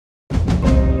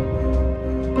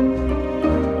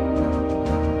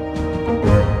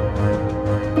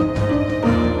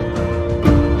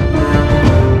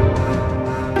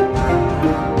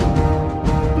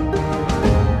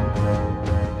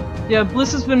Yeah,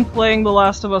 Bliss has been playing The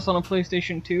Last of Us on a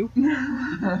PlayStation 2.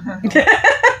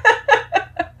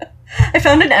 I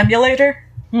found an emulator.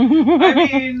 I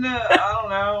mean, I don't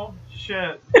know.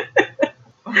 Shit.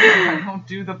 I don't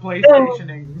do the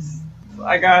PlayStationings.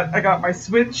 I got my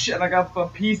Switch and I got the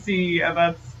PC,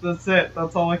 and that's it.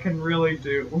 That's all I can really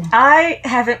do. I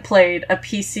haven't played a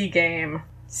PC game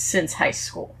since high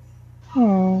school.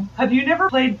 Have you never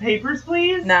played Papers,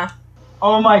 Please? Nah.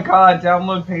 Oh my god,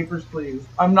 download Papers, Please.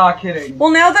 I'm not kidding.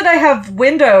 Well, now that I have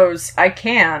Windows, I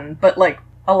can, but, like,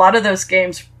 a lot of those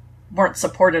games weren't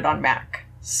supported on Mac,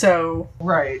 so...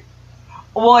 Right.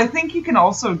 Well, I think you can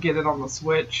also get it on the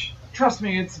Switch. Trust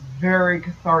me, it's very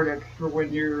cathartic for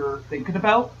when you're thinking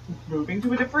about moving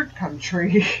to a different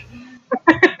country.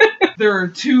 There are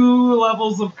 2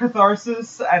 levels of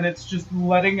catharsis, and it's just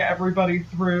letting everybody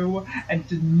through and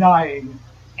denying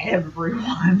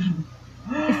everyone.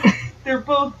 They're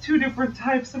both 2 different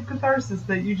types of catharsis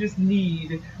that you just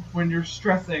need when you're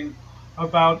stressing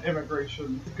about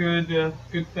immigration. It's a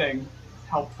good thing. It's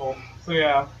helpful. So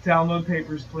yeah, download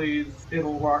Papers, Please.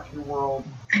 It'll rock your world.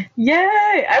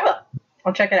 Yay! I will.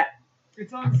 I'll check it out.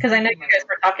 It's on Because I know you guys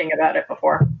were talking about it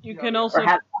before. You can also Or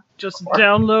had just before.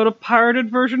 download a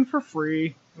pirated version for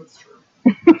free. That's true.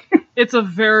 It's a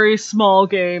very small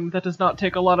game that does not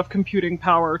take a lot of computing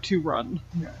power to run.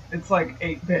 Yeah, it's like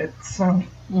 8-bit, so...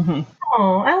 Mm-hmm.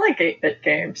 Oh, I like 8-bit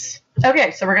games.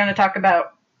 Okay, so we're going to talk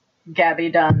about Gabby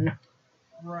Dunn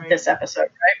Right. this episode,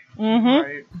 right? Mm-hmm.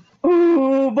 Right.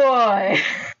 Ooh, boy!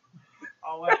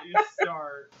 I'll let you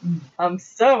start. I'm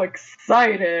so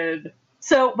excited!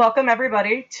 So, welcome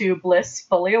everybody to Bliss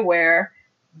Fully Aware,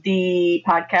 the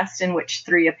podcast in which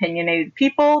 3 opinionated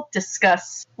people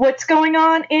discuss what's going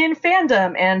on in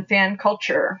fandom and fan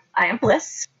culture. I am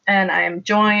Bliss, and I am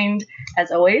joined,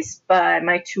 as always, by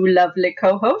my 2 lovely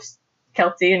co-hosts,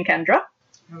 Kelty and Kendra.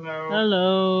 Hello.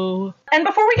 Hello. And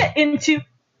before we get into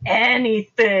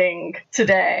anything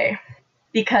today,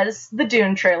 because the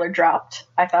Dune trailer dropped,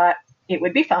 I thought it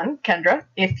would be fun, Kendra,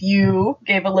 if you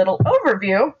gave a little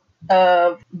overview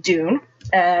of Dune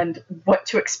and what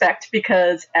to expect,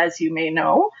 because as you may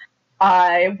know,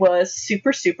 I was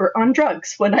super, super on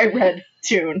drugs when I read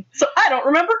Dune, so I don't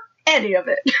remember any of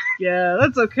it. Yeah,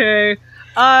 that's okay.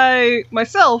 I,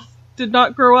 myself, did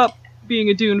not grow up being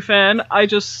a Dune fan. I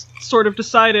just sort of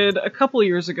decided a couple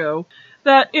years ago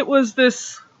that it was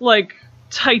this, like,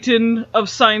 titan of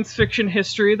science fiction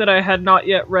history that I had not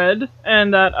yet read,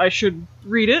 and that I should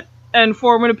read it and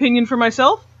form an opinion for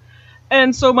myself.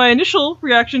 And so my initial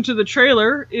reaction to the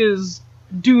trailer is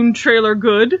Dune trailer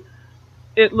good.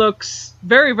 It looks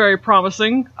very, very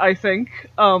promising, I think.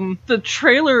 The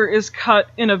trailer is cut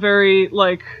in a very,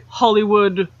 like,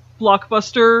 Hollywood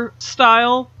blockbuster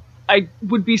style. I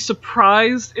would be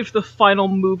surprised if the final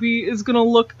movie is gonna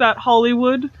look that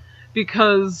Hollywood,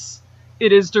 because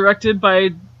it is directed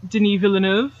by Denis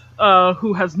Villeneuve,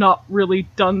 who has not really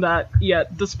done that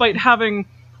yet, despite having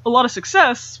a lot of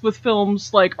success with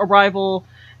films like Arrival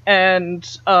and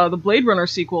the Blade Runner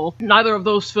sequel. Neither of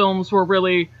those films were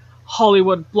really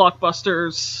Hollywood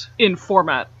blockbusters in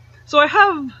format. So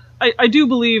I do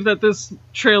believe that this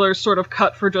trailer is sort of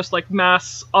cut for just like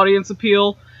mass audience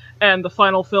appeal, and the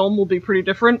final film will be pretty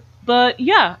different. But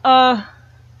yeah,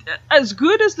 as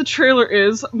good as the trailer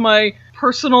is, my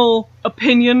personal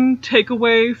opinion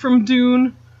takeaway from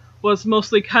Dune was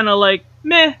mostly kind of like,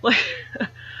 meh. Like,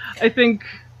 I think...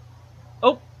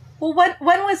 Well,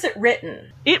 when was it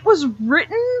written? It was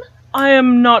written? I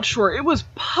am not sure. It was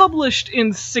published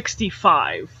in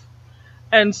 65.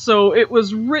 And so it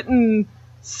was written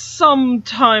some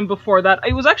time before that.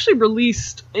 It was actually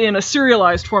released in a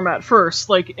serialized format first,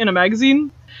 like in a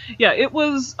magazine. Yeah, it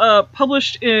was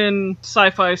published in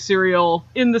Sci-Fi serial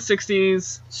in the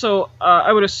 60s, so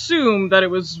I would assume that it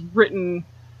was written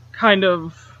kind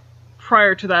of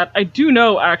prior to that. I do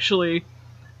know, actually,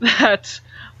 that...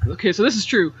 Okay, so this is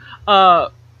true.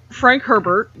 Frank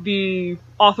Herbert, the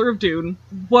author of Dune,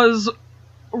 was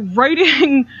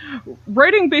writing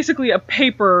basically a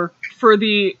paper for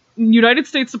the United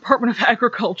States Department of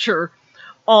Agriculture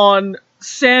on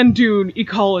sand dune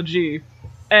ecology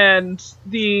and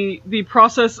the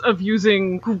process of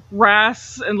using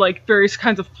grass and like various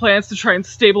kinds of plants to try and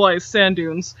stabilize sand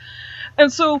dunes.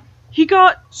 And so he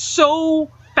got so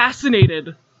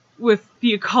fascinated with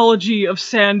the ecology of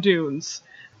sand dunes.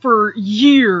 For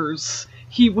years,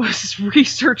 he was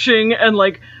researching and,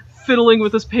 like, fiddling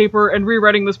with this paper and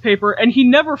rewriting this paper, and he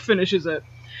never finishes it.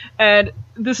 And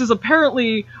this is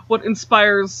apparently what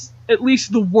inspires at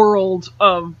least the world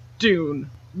of Dune.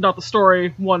 not the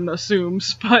story, one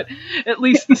assumes, but at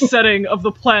least the setting of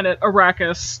the planet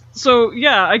Arrakis. So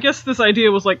yeah, I guess this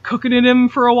idea was like cooking in him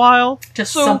for a while.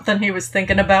 Just something he was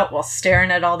thinking about while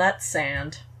staring at all that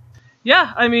sand.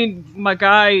 Yeah, I mean, my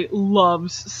guy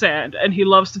loves sand, and he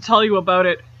loves to tell you about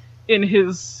it in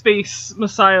his Space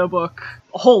Messiah book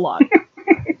a whole lot.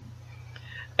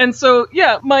 And so,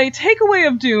 yeah, my takeaway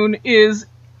of Dune is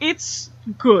it's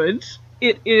good.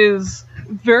 It is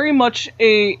very much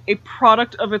a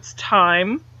product of its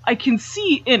time. I can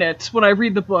see in it, when I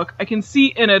read the book, I can see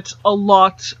in it a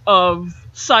lot of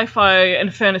sci-fi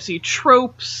and fantasy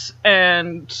tropes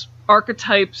and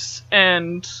archetypes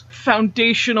and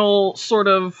foundational sort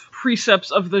of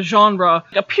precepts of the genre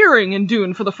appearing in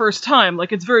Dune for the first time.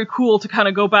 Like, it's very cool to kind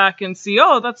of go back and see,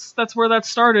 oh, that's where that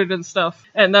started and stuff.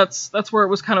 And that's where it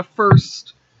was kind of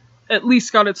first, at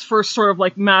least got its first sort of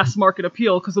like mass market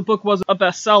appeal, because the book was a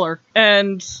bestseller.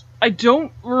 And I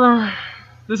don't...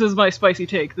 This is my spicy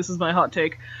take. This is my hot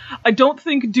take. I don't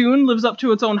think Dune lives up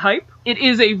to its own hype. It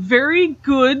is a very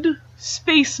good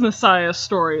Space Messiah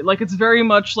story. Like, it's very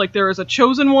much like there is a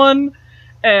chosen one,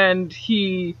 and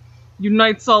he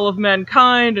unites all of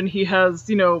mankind, and he has,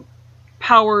 you know,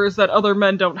 powers that other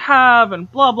men don't have, and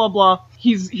blah, blah, blah.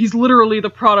 He's literally the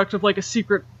product of, like, a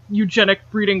secret eugenic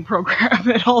breeding program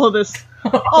and all of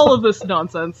this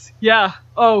nonsense. Yeah.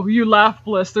 Oh, you laugh,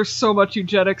 Bliss. There's so much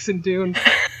eugenics in Dune.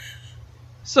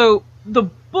 So, the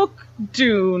book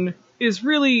Dune is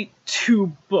really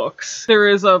 2 books. There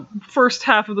is a first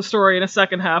half of the story and a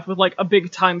second half with, like, a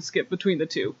big time skip between the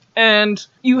 2. And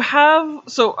you have...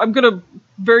 So, I'm gonna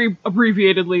very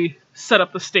abbreviatedly set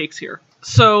up the stakes here.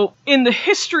 So, in the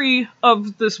history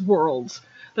of this world,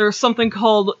 there's something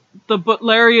called the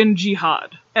Butlerian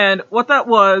Jihad. And what that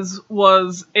was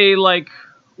a, like,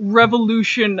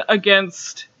 revolution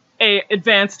against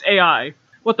advanced AI.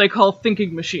 What they call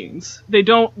thinking machines.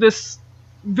 This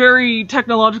very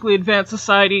technologically advanced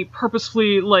society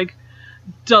purposefully, like,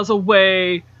 does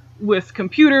away with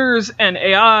computers and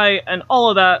AI and all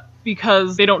of that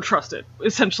because they don't trust it.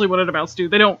 Essentially what it amounts to.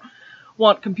 They don't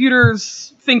want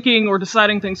computers thinking or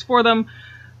deciding things for them.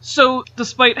 So,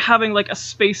 despite having, like, a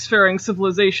spacefaring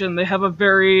civilization, they have a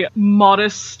very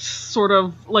modest sort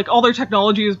of, like, all their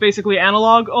technology is basically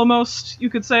analog, almost, you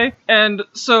could say. And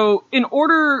so, in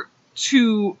order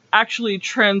to actually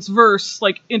transverse,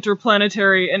 like,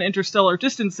 interplanetary and interstellar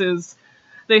distances,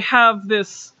 they have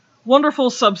this wonderful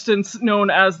substance known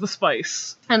as the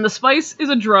spice. And the spice is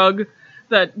a drug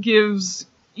that gives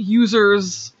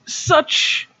users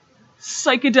such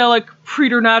psychedelic,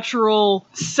 preternatural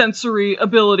sensory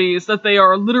abilities that they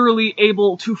are literally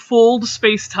able to fold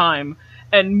space-time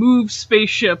and move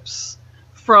spaceships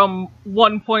from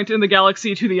one point in the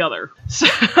galaxy to the other. So,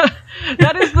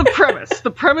 that is the premise.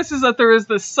 The premise is that there is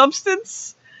this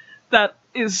substance that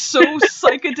is so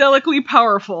psychedelically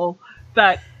powerful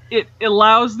that it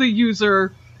allows the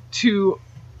user to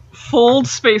fold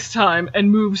space-time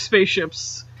and move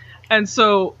spaceships. And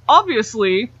so,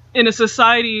 obviously, in a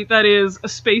society that is a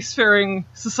spacefaring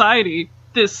society,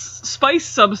 this spice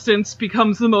substance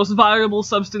becomes the most valuable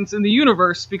substance in the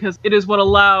universe because it is what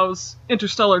allows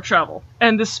interstellar travel.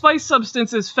 And this spice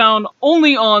substance is found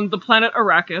only on the planet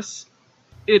Arrakis.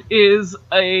 It is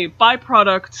a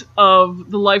byproduct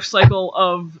of the life cycle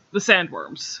of the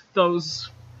sandworms. Those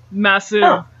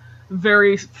massive,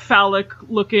 very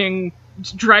phallic-looking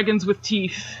dragons with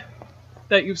teeth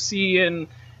that you see in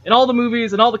all the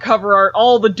movies and all the cover art,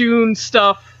 all the Dune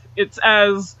stuff. It's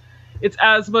as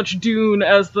much Dune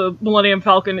as the Millennium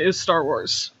Falcon is Star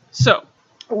Wars. So,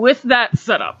 with that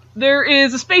setup, there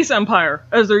is a space empire,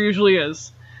 as there usually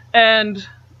is. And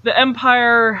the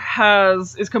empire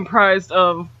is comprised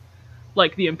of,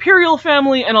 like, the Imperial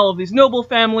family and all of these noble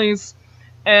families.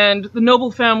 And the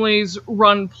noble families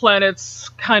run planets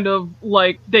kind of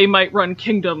like they might run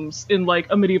kingdoms in,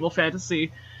 like, a medieval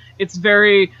fantasy.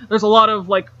 There's a lot of,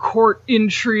 like, court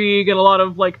intrigue and a lot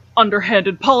of, like,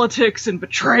 underhanded politics and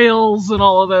betrayals and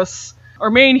all of this.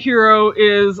 Our main hero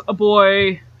is a boy,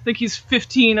 I think he's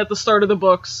 15 at the start of the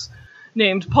books,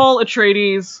 named Paul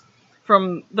Atreides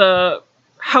from the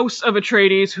House of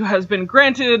Atreides, who has been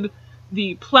granted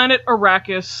the planet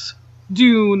Arrakis,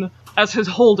 Dune, as his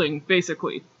holding,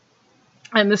 basically.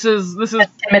 And this is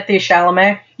Timothée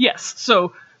Chalamet? Yes,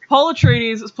 so Paul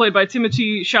Atreides is played by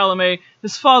Timothée Chalamet.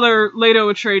 His father,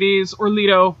 Leto Atreides, or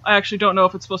Leto, I actually don't know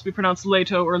if it's supposed to be pronounced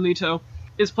Leto or Leto,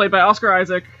 is played by Oscar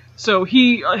Isaac. So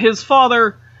his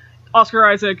father, Oscar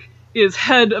Isaac, is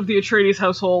head of the Atreides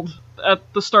household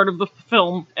at the start of the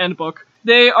film and book.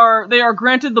 They are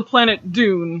granted the planet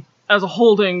Dune as a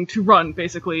holding to run,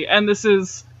 basically, and this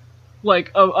is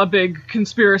like a big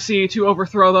conspiracy to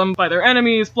overthrow them by their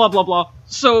enemies, blah blah blah.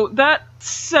 So that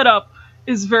setup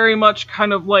is very much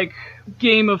kind of like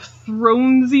Game of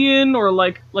Thronesian, or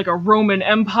like a Roman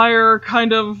Empire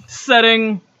kind of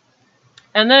setting.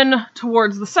 And then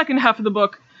towards the second half of the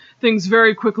book, things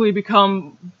very quickly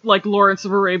become like Lawrence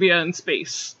of Arabia in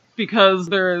space, because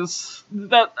there is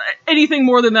that anything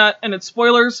more than that and it's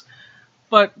spoilers.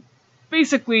 But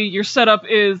basically your setup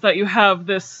is that you have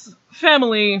this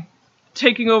family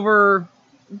taking over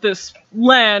this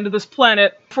land, this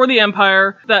planet, for the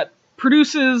Empire that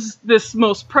produces this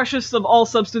most precious of all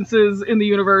substances in the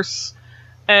universe,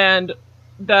 and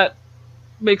that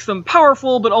makes them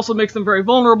powerful but also makes them very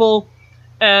vulnerable.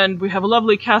 And we have a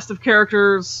lovely cast of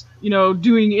characters, you know,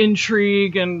 doing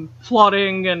intrigue and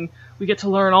plotting, and we get to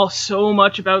learn so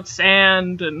much about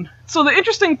sand. And so the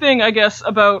interesting thing, I guess,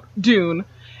 about Dune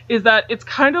is that it's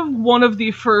kind of one of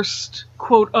the first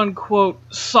quote-unquote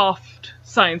soft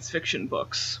science fiction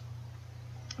books.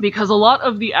 Because a lot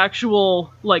of the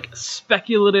actual, like,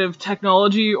 speculative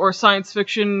technology or science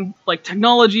fiction, like,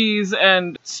 technologies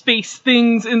and space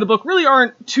things in the book really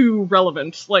aren't too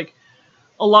relevant. Like,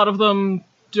 a lot of them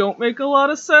don't make a lot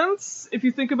of sense if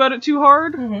you think about it too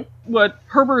hard. Mm-hmm. What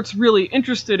Herbert's really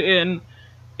interested in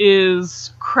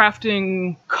is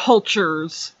crafting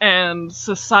cultures and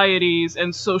societies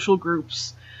and social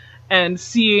groups, and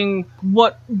seeing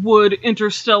what would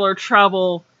interstellar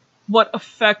travel, what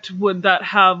effect would that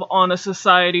have on a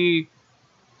society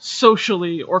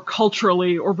socially or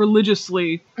culturally or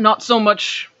religiously. Not so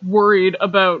much worried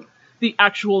about the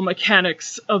actual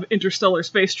mechanics of interstellar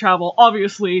space travel,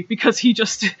 obviously, because he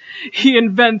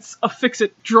invents a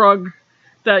fix-it drug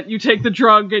that you take the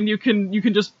drug and you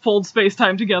can just fold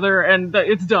space-time together and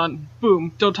it's done.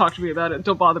 Boom. Don't talk to me about it.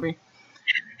 Don't bother me.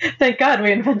 Thank God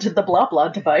we invented the blah blah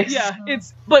device. Yeah,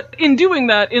 but in doing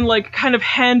that, in like kind of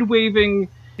hand-waving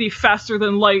the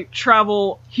faster-than-light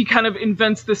travel, he kind of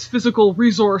invents this physical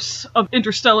resource of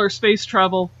interstellar space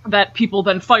travel that people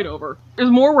then fight over.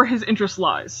 There's more where his interest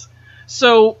lies.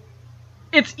 So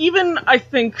it's even, I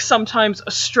think, sometimes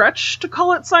a stretch to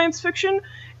call it science fiction.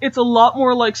 It's a lot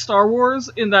more like Star Wars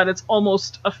in that it's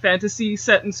almost a fantasy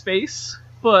set in space.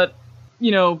 But,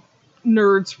 you know,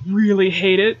 nerds really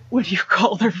hate it when you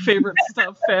call their favorite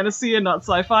stuff fantasy and not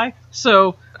sci-fi.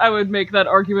 So I would make that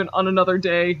argument on another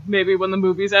day, maybe when the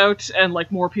movie's out and,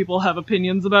 like, more people have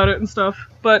opinions about it and stuff.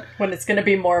 But when it's going to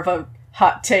be more of a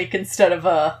hot take instead of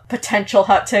a potential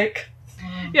hot take.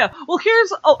 Yeah, well,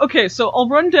 okay, so I'll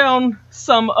run down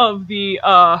some of the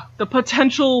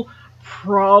potential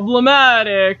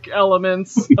problematic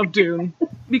elements of Dune.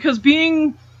 Because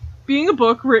being a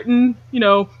book written, you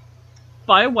know,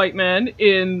 by a white man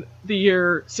in the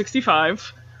year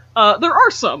 65,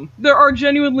 there are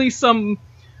genuinely some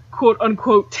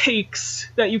quote-unquote takes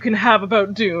that you can have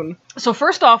about Dune. So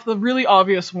first off, the really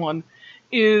obvious one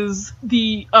is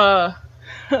the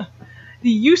the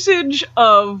usage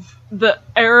of the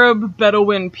Arab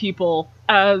Bedouin people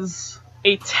as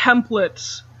a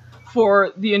template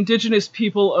for the indigenous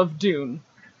people of Dune.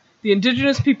 The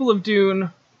indigenous people of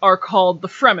Dune are called the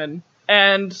Fremen,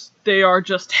 and they are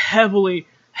just heavily,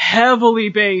 heavily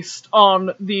based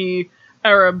on the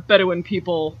Arab Bedouin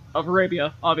people of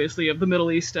Arabia, obviously, of the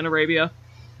Middle East and Arabia.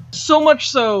 So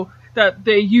much so that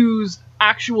they use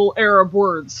actual Arab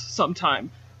words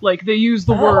sometime. Like, they use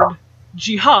the word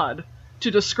jihad to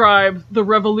describe the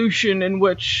revolution in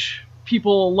which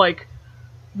people, like,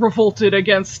 revolted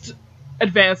against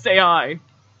advanced AI.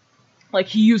 Like,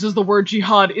 he uses the word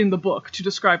jihad in the book to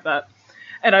describe that.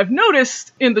 And I've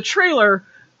noticed in the trailer,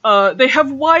 they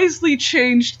have wisely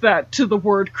changed that to the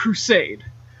word crusade,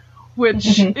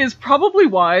 which is probably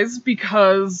wise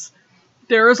because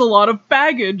there is a lot of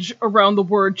baggage around the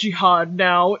word jihad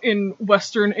now in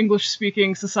Western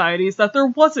English-speaking societies that there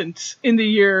wasn't in the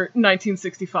year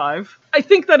 1965. I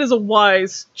think that is a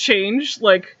wise change.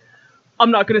 Like,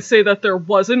 I'm not going to say that there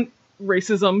wasn't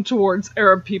racism towards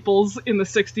Arab peoples in the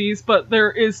 60s, but there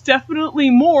is definitely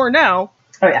more now.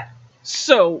 Oh, yeah.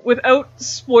 So, without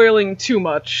spoiling too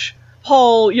much,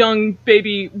 Paul, young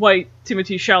baby white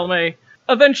Timothée Chalamet,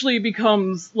 eventually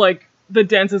becomes, like, the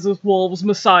Dances with Wolves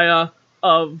messiah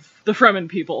of the Fremen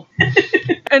people.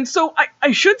 And so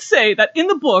I should say that in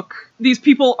the book, these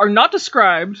people are not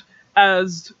described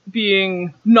as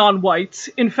being non-white.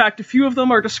 In fact, a few of them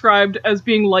are described as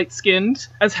being light-skinned,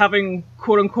 as having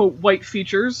quote-unquote white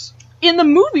features. In the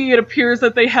movie, it appears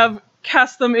that they have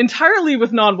cast them entirely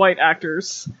with non-white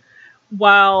actors,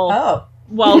 while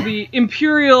the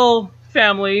Imperial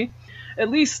family, at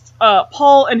least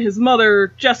Paul and his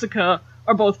mother, Jessica,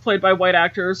 are both played by white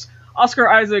actors. Oscar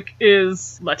Isaac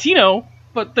is Latino,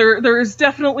 But there is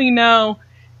definitely now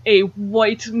a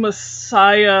white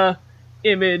messiah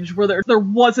image where there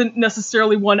wasn't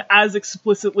necessarily one as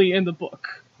explicitly in the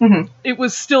book. Mm-hmm. It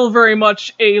was still very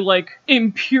much a, like,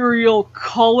 imperial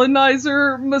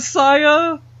colonizer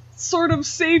messiah sort of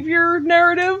savior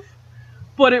narrative,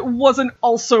 but it wasn't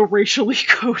also racially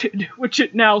coded, which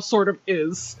it now sort of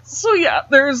is. So yeah,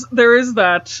 there is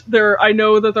that. I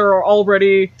know that there are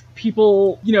already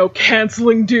people,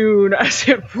 canceling Dune, as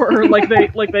it were, like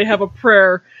they have a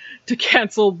prayer to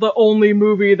cancel the only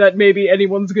movie that maybe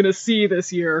anyone's gonna see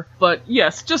this year. But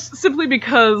yes, just simply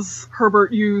because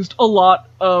Herbert used a lot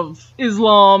of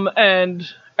Islam and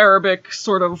Arabic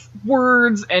sort of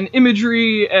words and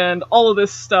imagery and all of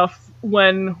this stuff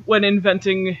when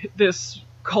inventing this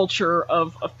culture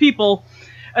of people,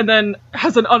 and then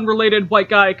has an unrelated white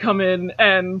guy come in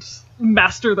and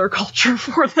master their culture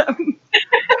for them.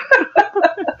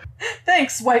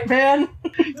 Thanks, white man.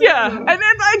 Yeah, and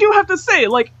I do have to say,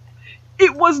 like,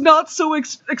 it was not so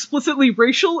explicitly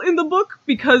racial in the book,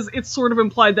 because it's sort of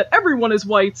implied that everyone is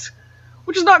white,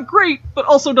 which is not great, but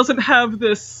also doesn't have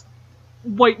this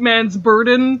white man's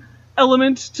burden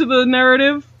element to the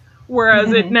narrative,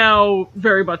 whereas it now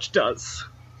very much does.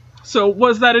 So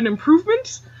was that an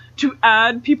improvement to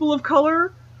add people of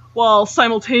color while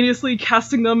simultaneously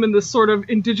casting them in this sort of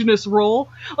indigenous role?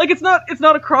 Like, it's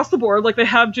not across the board. Like, they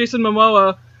have Jason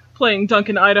Momoa playing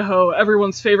Duncan Idaho,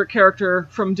 everyone's favorite character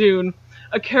from Dune,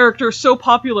 a character so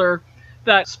popular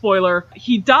that, spoiler,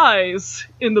 he dies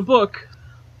in the book,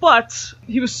 but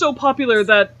he was so popular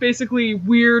that basically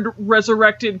weird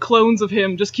resurrected clones of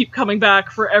him just keep coming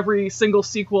back for every single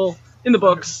sequel in the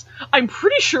books. I'm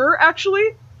pretty sure,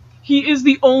 actually, he is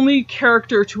the only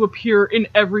character to appear in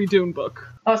every Dune book.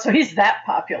 Oh, so he's that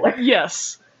popular.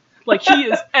 Yes. Like, he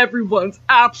is everyone's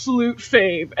absolute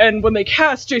fave. And when they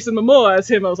cast Jason Momoa as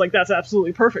him, I was like, that's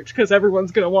absolutely perfect, because everyone's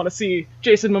going to want to see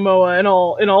Jason Momoa in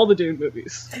all the Dune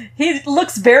movies. He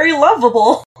looks very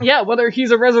lovable. Yeah, whether he's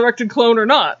a resurrected clone or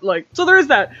not. Like, so there is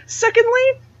that.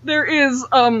 Secondly, there is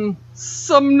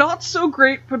some not so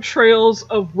great portrayals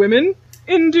of women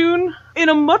in Dune, in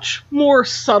a much more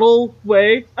subtle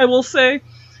way, I will say.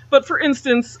 But for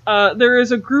instance, there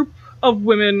is a group of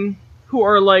women who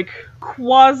are like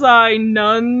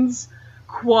quasi-nuns,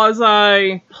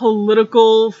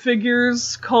 quasi-political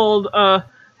figures called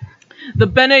the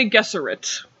Bene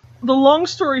Gesserit. The long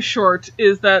story short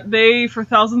is that they, for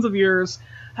thousands of years,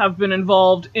 have been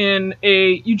involved in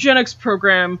a eugenics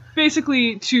program,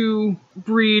 basically to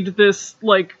breed this,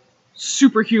 like,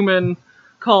 superhuman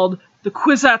called the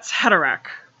Kwisatz Haderach.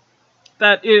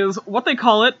 That is what they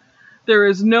call it. There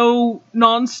is no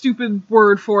non-stupid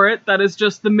word for it. That is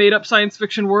just the made-up science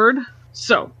fiction word.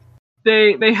 So,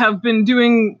 they have been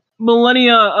doing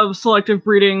millennia of selective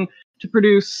breeding to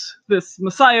produce this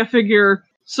messiah figure.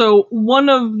 So, one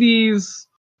of these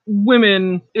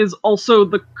women is also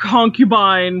the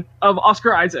concubine of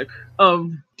Oscar Isaac,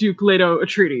 of Duke Leto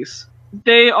Atreides.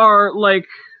 They are, like,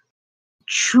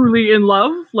 truly in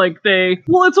love. Like,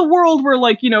 it's a world where,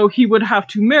 like, he would have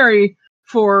to marry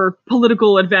for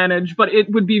political advantage, but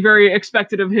it would be very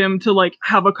expected of him to, like,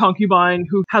 have a concubine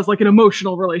who has, like, an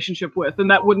emotional relationship with,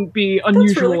 and that wouldn't be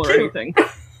unusual or anything.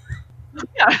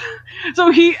 Yeah.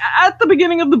 So at the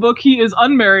beginning of the book, he is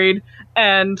unmarried,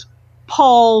 and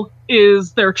Paul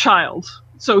is their child.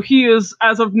 So he is,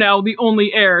 as of now, the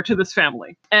only heir to this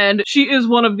family. And she is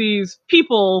one of these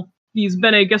people, these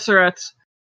Bene Gesserit,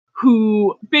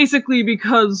 who basically,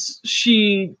 because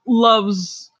she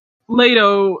loves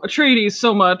Leto Atreides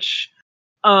so much,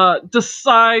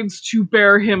 decides to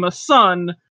bear him a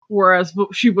son, whereas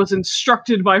she was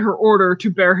instructed by her order to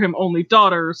bear him only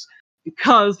daughters,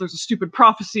 because there's a stupid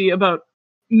prophecy about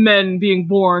men being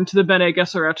born to the Bene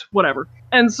Gesserit, whatever.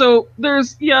 And so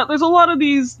there's a lot of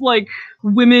these, like,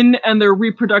 women and their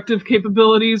reproductive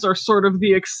capabilities are sort of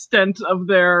the extent of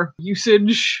their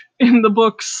usage in the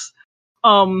books.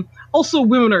 Also,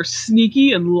 women are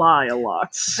sneaky and lie a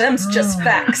lot. Them's just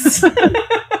facts.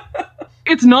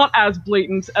 It's not as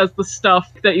blatant as the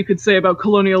stuff that you could say about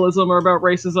colonialism or about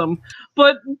racism,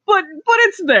 but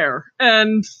it's there.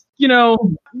 And,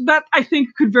 that I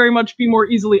think could very much be more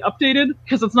easily updated,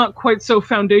 because it's not quite so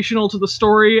foundational to the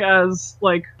story as,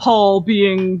 like, Paul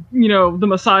being, the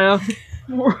Messiah,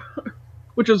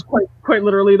 which is quite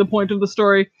literally the point of the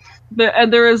story.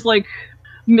 And there is, like,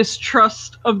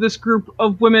 mistrust of this group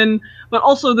of women, but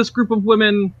also this group of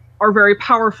women are very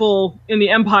powerful in the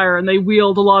Empire, and they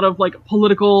wield a lot of, like,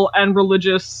 political and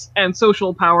religious and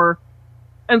social power.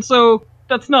 And so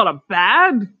that's not a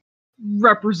bad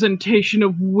representation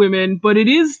of women, but it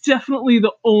is definitely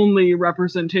the only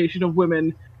representation of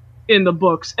women in the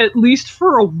books, at least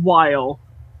for a while.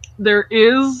 There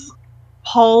is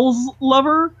Paul's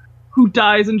lover who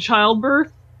dies in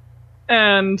childbirth,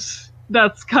 and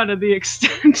that's kind of the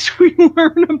extent we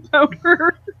learn about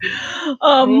her.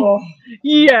 Cool.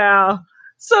 Yeah.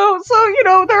 So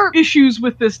there are issues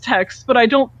with this text, but I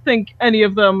don't think any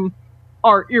of them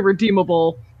are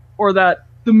irredeemable, or that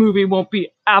the movie won't be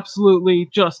absolutely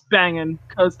just banging,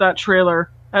 because that trailer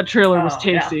was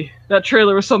tasty. Yeah. That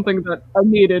trailer was something that I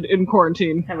needed in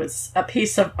quarantine. That was a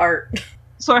piece of art.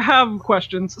 So I have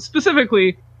questions.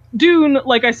 Specifically, Dune,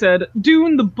 like I said,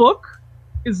 Dune the book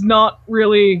is not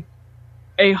really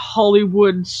a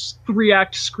Hollywood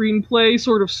 3-act screenplay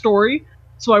sort of story.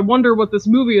 So I wonder what this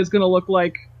movie is going to look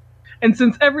like. And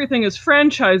since everything is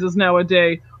franchises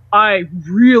nowadays, I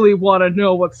really want to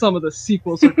know what some of the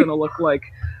sequels are going to look like.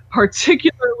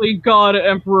 Particularly God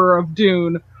Emperor of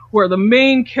Dune, where the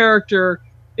main character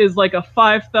is like a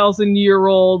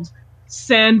 5,000-year-old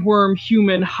sandworm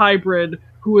human hybrid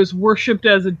who is worshipped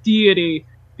as a deity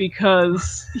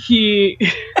because he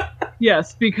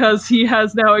because he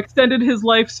has now extended his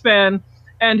lifespan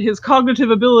and his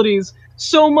cognitive abilities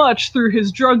so much through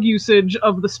his drug usage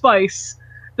of the spice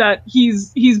that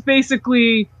he's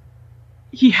basically,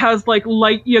 he has like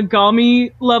light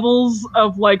Yagami levels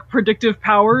of like predictive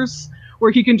powers,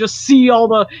 where he can just see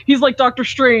he's like Doctor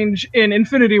Strange in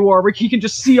Infinity War, where he can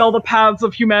just see all the paths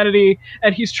of humanity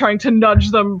and he's trying to nudge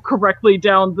them correctly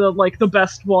down the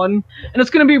best one. And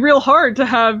it's going to be real hard to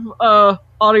have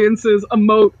audiences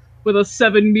emote with a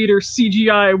 7-meter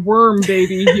CGI worm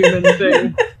baby human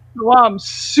thing. So I'm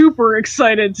super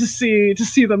excited to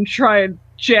see them try and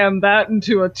jam that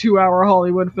into a 2-hour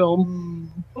Hollywood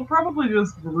film. They'll probably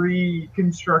just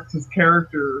reconstruct his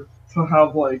character to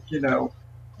have, like,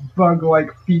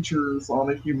 bug-like features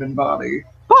on a human body.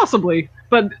 Possibly,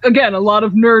 but again, a lot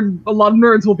of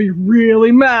nerds will be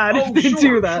really mad if they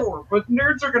do that. Sure, but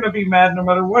nerds are going to be mad no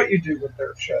matter what you do with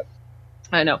their shit.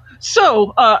 I know.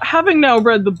 So, having now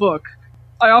read the book,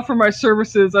 I offer my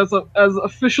services as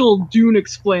official Dune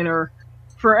explainer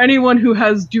for anyone who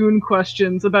has Dune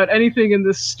questions about anything in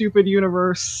this stupid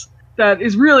universe that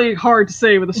is really hard to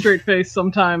say with a straight face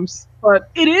sometimes.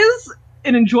 But it is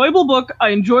an enjoyable book. I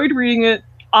enjoyed reading it.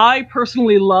 I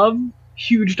personally love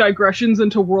huge digressions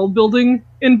into world building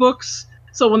in books.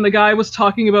 So when the guy was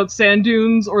talking about sand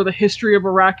dunes or the history of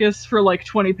Arrakis for like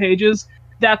 20 pages,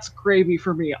 that's gravy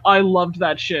for me. I loved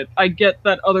that shit. I get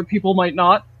that other people might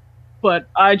not, but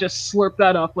I just slurp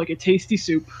that up like a tasty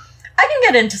soup. I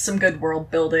can get into some good world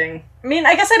building. I mean,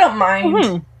 I guess I don't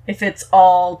mind if it's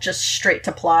all just straight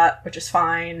to plot, which is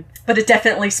fine, but it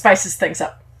definitely spices things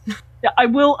up. Yeah, I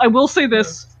will say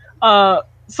this.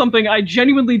 Something I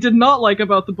genuinely did not like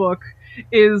about the book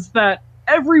is that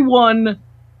everyone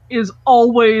is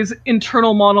always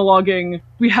internal monologuing.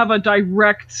 We have a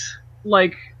direct,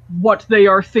 like, what they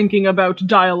are thinking about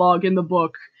dialogue in the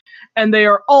book, and they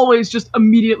are always just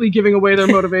immediately giving away their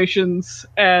motivations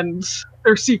and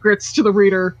their secrets to the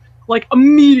reader, like,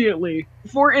 immediately.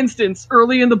 For instance,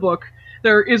 early in the book,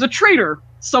 there is a traitor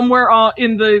somewhere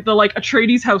in the like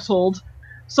Atreides household,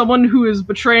 someone who is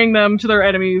betraying them to their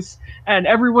enemies, and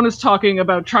everyone is talking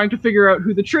about trying to figure out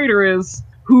who the traitor is,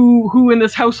 who in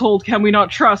this household can we not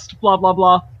trust, blah blah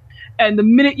blah. And the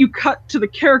minute you cut to the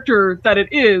character that it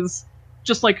is,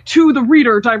 just like to the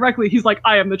reader directly, he's like,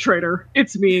 I am the traitor.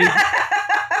 It's me.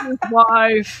 Here's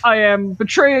why I am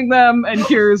betraying them, and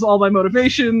here's all my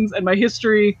motivations and my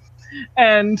history.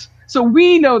 And so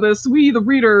we know this, we, the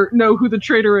reader, know who the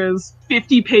traitor is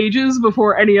 50 pages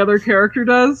before any other character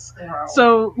does. Wow.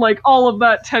 So, like, all of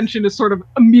that tension is sort of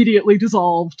immediately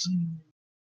dissolved.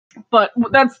 But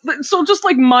so just,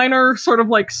 like, minor sort of,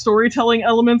 like, storytelling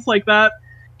elements like that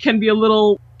can be a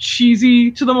little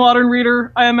cheesy to the modern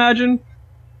reader, I imagine.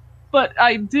 But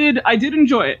I did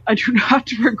enjoy it. I do not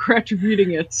regret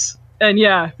reading it. And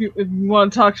yeah, if you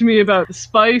want to talk to me about the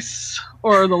Spice,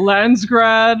 or the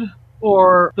Landsgrad,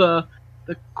 or the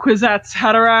Kwisatz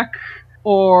Haderach,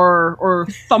 or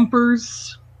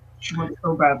Thumpers, She wants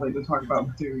so badly to talk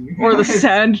about Dune. or the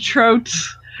Sand Trout.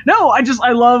 No,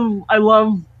 I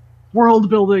love world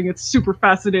building. It's super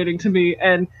fascinating to me,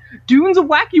 and Dune's a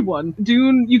wacky one.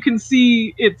 Dune, you can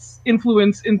see its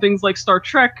influence in things like Star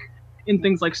Trek, in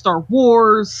things like Star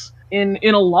Wars, in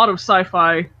a lot of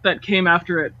sci-fi that came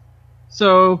after it.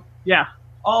 So, yeah.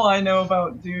 All I know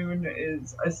about Dune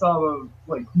is I saw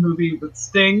the movie with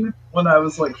Sting when I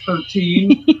was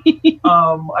 13.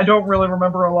 I don't really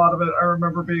remember a lot of it. I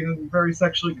remember being very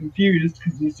sexually confused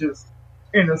because he's just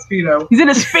in a Speedo. He's in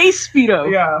a space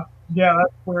Speedo. Yeah,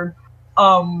 that's weird.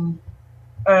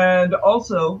 And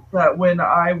also that when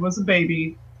I was a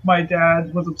baby, my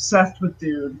dad was obsessed with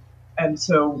Dune. And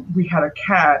so we had a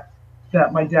cat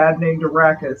that my dad named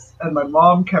Arrakis, and my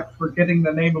mom kept forgetting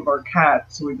the name of our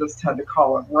cat, so we just had to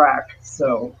call it Rack.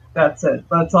 So that's it.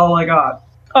 That's all I got.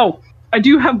 Oh, I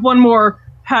do have one more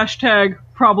hashtag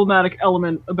problematic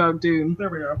element about Dune. There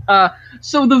we go.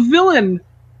 So the villain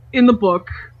in the book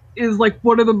is like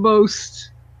one of the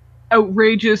most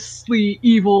outrageously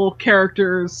evil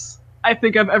characters I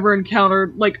think I've ever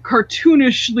encountered. Like,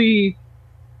 cartoonishly,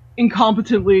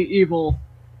 incompetently evil.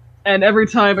 And every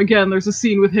time, again, there's a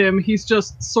scene with him, he's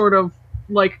just sort of,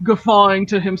 like, guffawing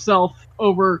to himself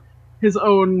over his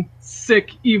own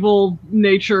sick, evil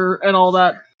nature and all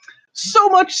that. So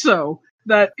much so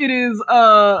that it is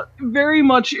very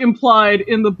much implied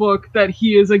in the book that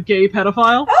he is a gay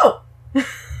pedophile. Oh!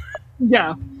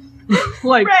 Yeah.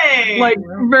 like, Hooray! like,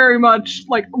 very much,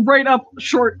 like, right up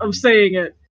short of saying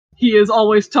it, he is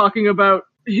always talking about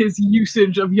his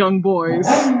usage of young boys.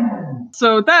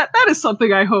 So that is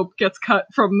something I hope gets cut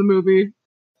from the movie,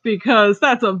 because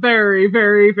that's a very,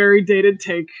 very, very dated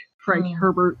take, Frank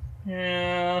Herbert.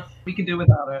 Yeah. We can do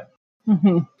without it.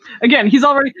 Mm-hmm. Again, he's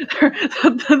already...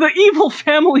 the evil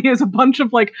family is a bunch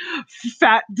of, like,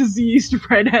 fat, diseased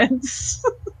redheads.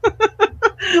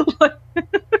 Like,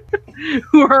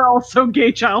 who are also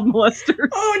gay child molesters.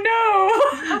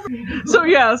 Oh no! So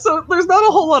yeah, so there's not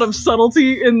a whole lot of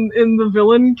subtlety in the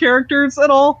villain characters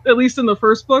at all, at least in the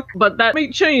first book, but that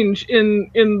may change in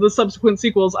the subsequent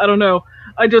sequels. I don't know.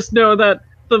 I just know that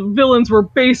the villains were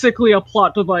basically a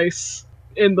plot device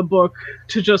in the book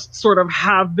to just sort of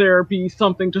have there be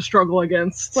something to struggle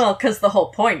against. Well, because the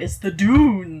whole point is the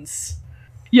dunes.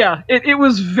 Yeah, it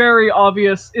was very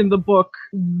obvious in the book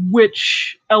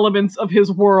which elements of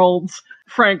his world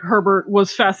Frank Herbert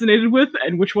was fascinated with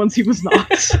and which ones he was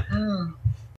not.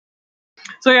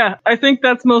 So yeah, I think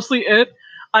that's mostly it.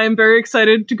 I am very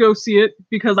excited to go see it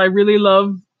because I really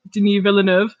love Denis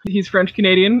Villeneuve. He's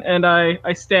French-Canadian, and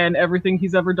I stan everything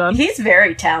he's ever done. He's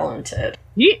very talented.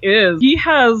 He is. He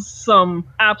has some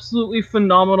absolutely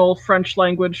phenomenal French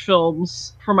language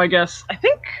films from, I guess, I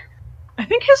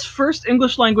think his first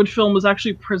English language film was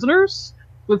actually Prisoners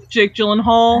with Jake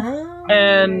Gyllenhaal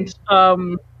and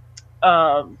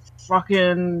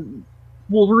fucking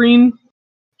Wolverine,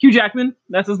 Hugh Jackman,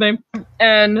 that's his name.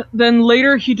 And then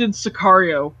later he did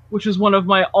Sicario, which is one of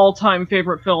my all-time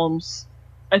favorite films.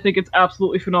 I think it's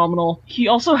absolutely phenomenal. He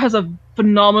also has a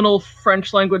phenomenal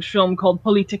French language film called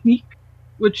Polytechnique,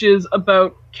 which is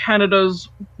about Canada's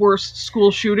worst school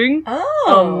shooting.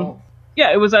 Oh.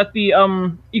 Yeah, it was at the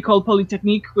École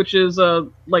Polytechnique, which is a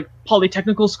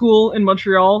polytechnical school in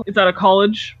Montreal. It's at a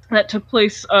college that took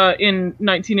place in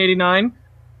 1989,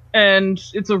 and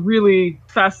it's a really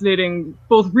fascinating,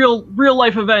 both real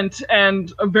life event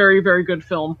and a very, very good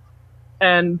film.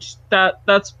 And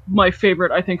that's my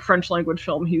favorite, I think, French language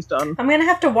film he's done. I'm gonna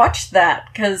have to watch that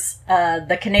because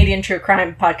the Canadian true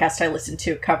crime podcast I listened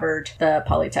to covered the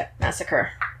Polytech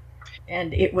massacre,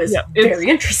 and it was very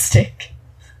interesting.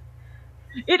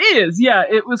 It is, yeah.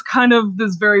 It was kind of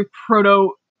this very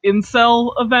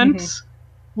proto-incel event,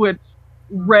 which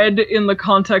read in the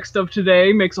context of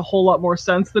today makes a whole lot more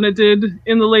sense than it did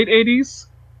in the late 80s.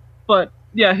 But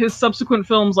yeah, his subsequent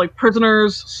films like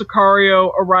Prisoners,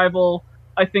 Sicario, Arrival,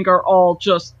 I think are all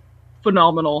just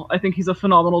phenomenal. I think he's a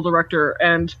phenomenal director,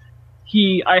 and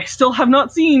I still have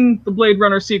not seen the Blade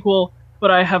Runner sequel,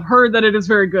 but I have heard that it is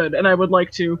very good, and I would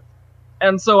like to.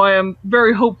 And so I am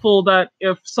very hopeful that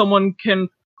if someone can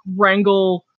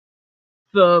wrangle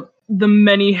the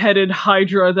many-headed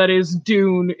hydra that is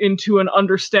Dune into an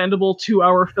understandable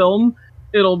 2-hour film,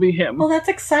 it'll be him. Well, that's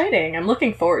exciting. I'm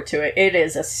looking forward to it. It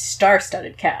is a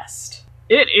star-studded cast.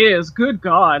 It is. Good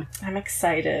God. I'm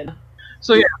excited.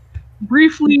 So yeah,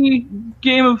 briefly,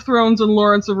 Game of Thrones and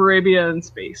Lawrence of Arabia in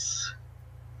space,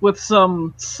 with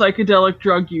some psychedelic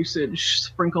drug usage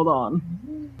sprinkled on.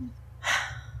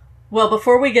 Well,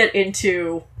 before we get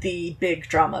into the big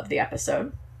drama of the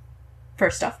episode,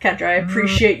 first off, Kendra, I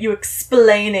appreciate you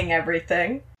explaining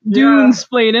everything.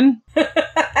 Dune-splaining.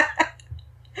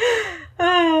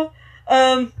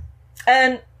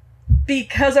 And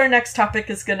because our next topic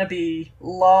is going to be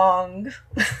long,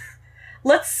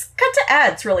 let's cut to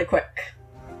ads really quick.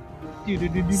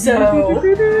 So,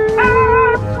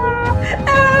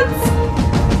 ads!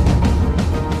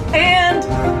 And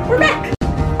we're back!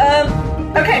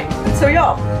 Okay, so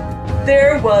y'all,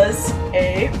 there was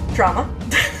a drama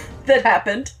that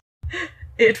happened.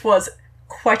 It was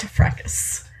quite a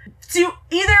fracas. Do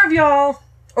either of y'all,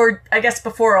 or I guess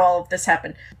before all of this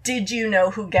happened, did you know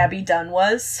who Gabby Dunn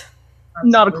was?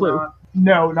 Not a clue.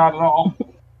 No, not at all.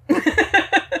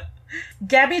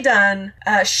 Gabby Dunn,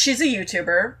 she's a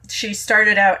YouTuber. She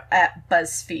started out at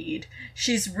BuzzFeed.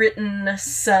 She's written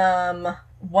some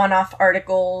one-off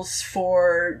articles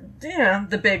for,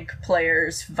 the big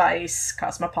players, Vice,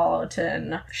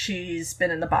 Cosmopolitan. She's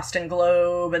been in the Boston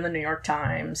Globe and the New York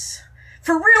Times.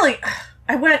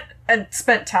 I went and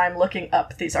spent time looking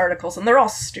up these articles, and they're all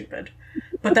stupid.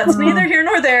 But that's neither here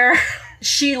nor there.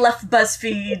 She left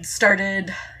BuzzFeed,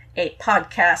 started a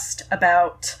podcast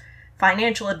about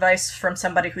financial advice from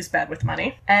somebody who's bad with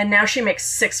money. And now she makes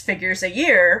 6 figures a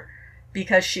year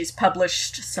because she's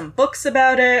published some books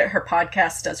about it. Her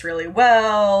podcast does really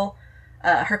well.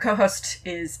 Her co-host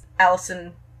is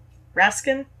Allison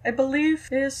Raskin, I believe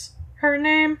is her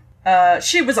name.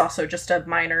 She was also just a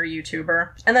minor YouTuber.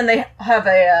 And then they have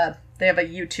a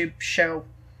YouTube show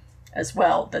as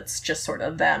well that's just sort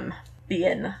of them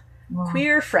being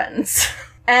queer friends.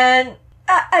 And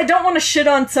I don't want to shit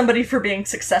on somebody for being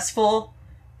successful,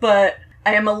 but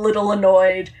I am a little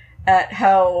annoyed at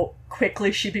how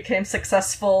quickly she became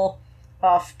successful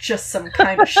off just some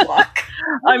kind of schlock.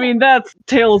 I mean, that's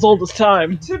tale as old as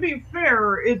time. To be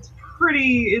fair, it's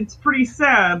pretty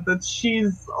sad that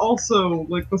she's also,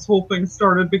 like, this whole thing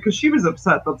started because she was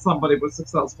upset that somebody was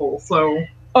successful, so...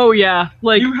 Oh yeah,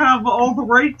 like... You have all the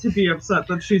right to be upset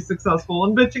that she's successful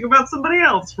and bitching about somebody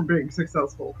else for being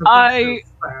successful. I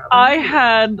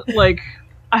had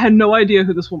no idea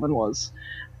who this woman was,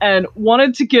 and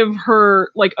wanted to give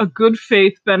her, like, a good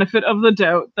faith benefit of the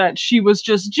doubt that she was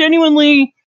just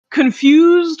genuinely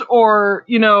confused or,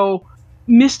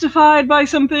 mystified by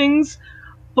some things.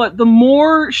 But the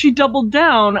more she doubled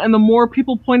down and the more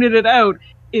people pointed it out,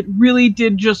 it really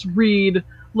did just read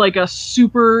like a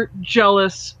super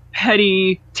jealous,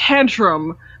 petty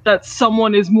tantrum that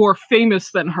someone is more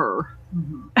famous than her.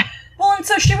 Mm-hmm. Well, and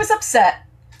so she was upset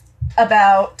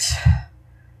about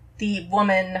the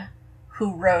woman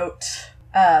who wrote,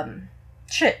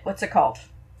 what's it called?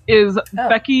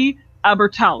 Becky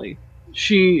Albertalli.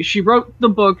 She wrote the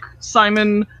book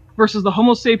Simon versus the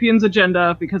Homo sapiens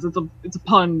agenda, because it's a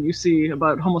pun, you see,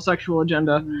 about homosexual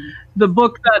agenda. Mm. The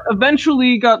book that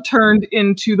eventually got turned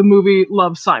into the movie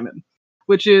Love, Simon,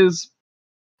 which is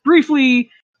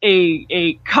briefly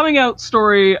a coming out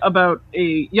story about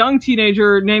a young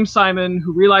teenager named Simon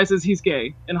who realizes he's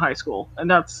gay in high school, and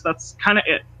that's kind of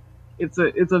it.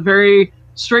 It's a very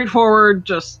straightforward,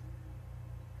 just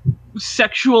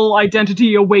sexual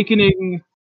identity awakening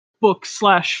book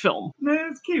 / film.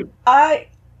 It's cute.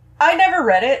 I never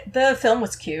read it. The film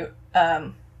was cute.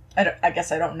 I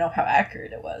guess I don't know how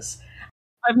accurate it was.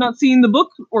 I've not seen the book,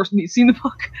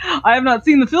 I have not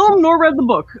seen the film nor read the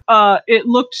book. It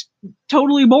looked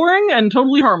totally boring and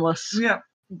totally harmless. Yeah,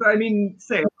 I mean,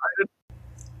 same.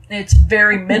 It's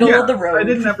very middle of the road. I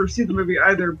didn't ever see the movie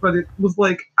either, but it was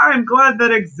like, I'm glad that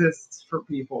exists for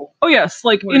people. Oh yes,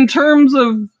 like in terms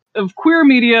of queer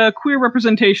media, queer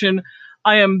representation,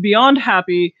 I am beyond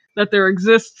happy that there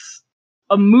exists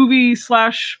a movie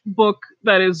 / book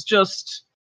that is just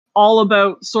all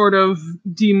about sort of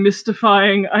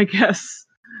demystifying, I guess,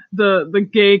 the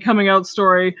gay coming out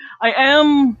story.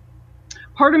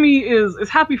 Part of me is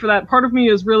happy for that. Part of me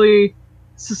is really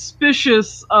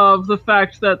suspicious of the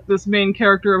fact that this main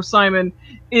character of Simon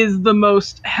is the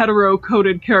most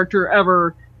hetero-coded character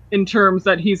ever, in terms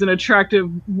that he's an attractive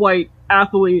white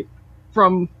athlete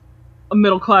from a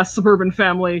middle-class suburban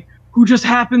family who just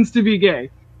happens to be gay.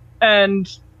 And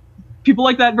people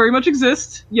like that very much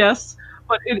exist, yes,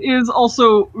 but it is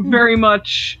also very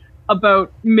much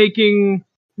about making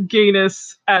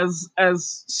gayness as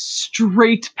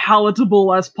straight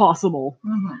palatable as possible,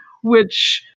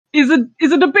 which is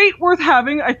a debate worth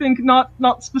having. I think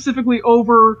not specifically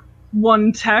over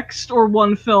one text or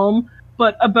one film,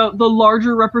 but about the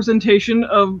larger representation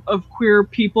of queer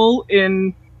people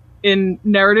in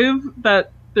narrative,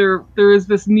 that there is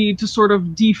this need to sort of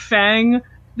defang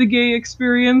the gay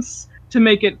experience to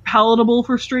make it palatable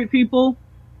for straight people.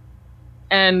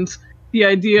 And the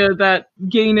idea that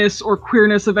gayness or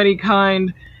queerness of any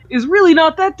kind is really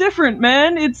not that different,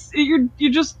 man. You're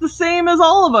just the same as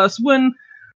all of us, when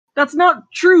that's not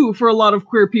true for a lot of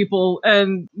queer people,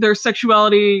 and their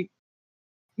sexuality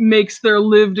makes their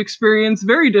lived experience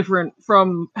very different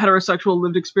from heterosexual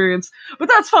lived experience. But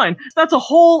that's fine. That's a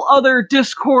whole other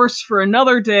discourse for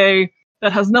another day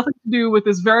that has nothing to do with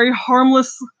this very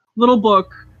harmless little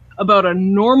book about a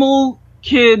normal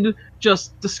kid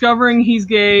just discovering he's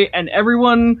gay, and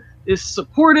everyone is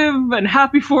supportive and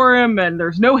happy for him, and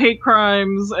there's no hate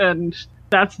crimes, and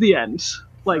that's the end.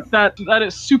 Like, that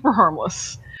is super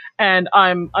harmless. And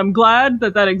I'm glad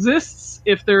that exists.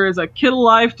 If there is a kid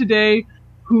alive today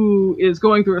who is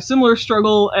going through a similar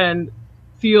struggle and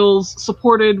feels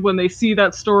supported when they see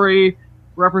that story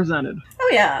represented. Oh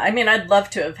yeah, I mean, I'd love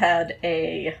to have had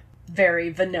a very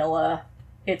vanilla,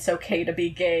 it's okay to be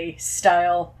gay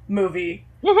style movie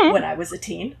when I was a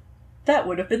teen. That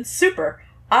would have been super.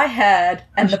 I had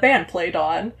And the Band Played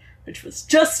On, which was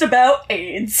just about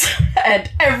AIDS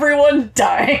and everyone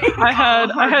dying. I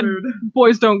had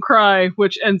Boys Don't Cry,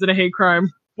 which ends in a hate crime.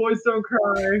 Boys Don't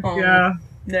Cry. Oh. Yeah.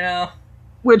 Yeah.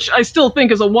 Which I still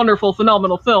think is a wonderful,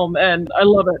 phenomenal film, and I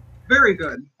love it. Very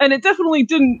good. And it definitely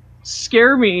didn't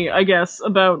scare me, I guess,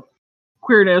 about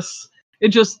queerness. It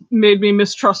just made me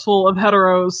mistrustful of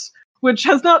heteros, which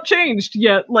has not changed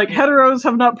yet. Like, heteros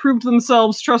have not proved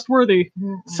themselves trustworthy.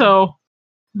 Mm-hmm. So,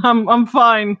 I'm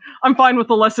fine. I'm fine with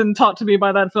the lesson taught to me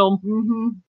by that film. Mm-hmm.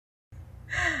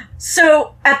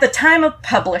 So, at the time of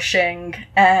publishing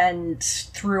and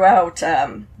throughout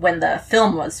when the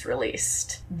film was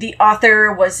released, the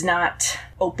author was not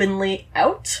openly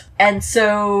out. And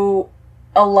so,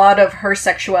 a lot of her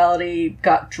sexuality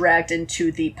got dragged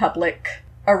into the public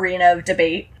arena of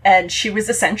debate, and she was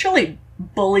essentially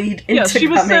bullied into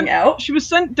coming out. She was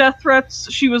sent death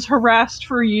threats. She was harassed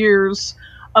for years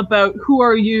about who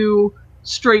are you,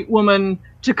 straight woman,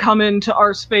 to come into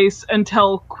our space and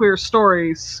tell queer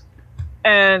stories.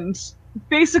 And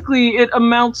basically it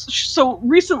amounts... So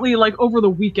recently, like over the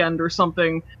weekend or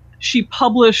something, she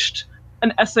published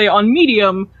an essay on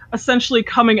Medium, essentially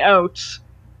coming out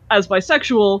as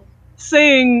bisexual,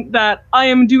 saying that I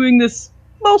am doing this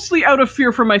mostly out of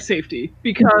fear for my safety,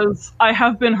 because I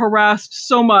have been harassed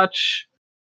so much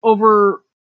over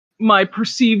my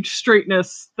perceived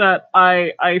straightness that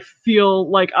I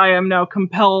feel like I am now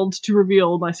compelled to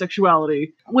reveal my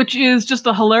sexuality, which is just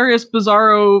a hilarious,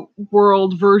 bizarro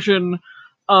world version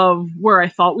of where I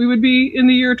thought we would be in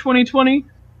the year 2020,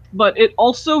 but it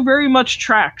also very much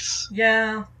tracks.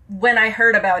 Yeah. When I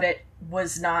heard about it,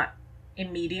 was not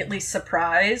immediately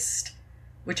surprised,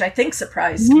 which I think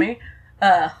surprised me.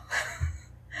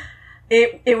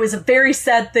 It was a very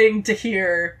sad thing to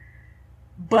hear,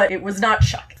 but it was not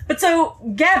shocking. But so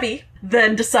Gabby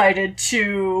then decided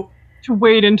to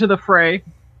wade into the fray.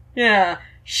 Yeah,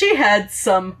 she had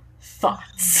some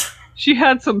thoughts. She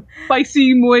had some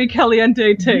spicy, muy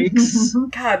caliente takes.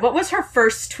 God, what was her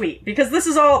first tweet? Because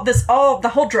the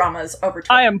whole drama is over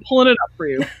Twitter. I am pulling it up for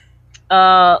you.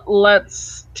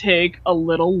 Let's take a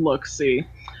little look-see.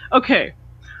 Okay,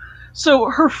 so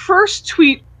her first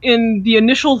tweet in the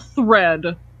initial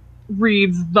thread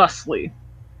reads thusly,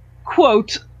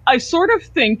 quote, I sort of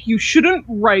think you shouldn't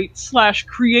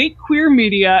write/create queer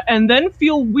media and then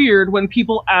feel weird when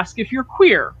people ask if you're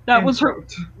queer. That was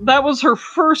her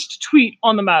first tweet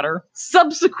on the matter.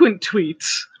 Subsequent tweet.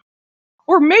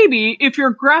 Or maybe if you're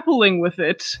grappling with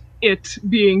it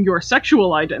being your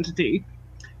sexual identity,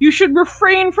 you should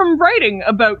refrain from writing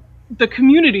about the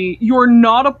community you're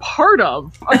not a part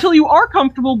of until you are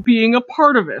comfortable being a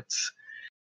part of it.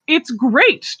 It's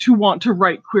great to want to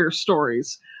write queer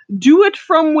stories. Do it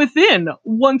from within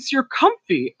once you're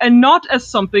comfy and not as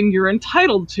something you're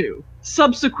entitled to.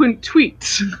 Subsequent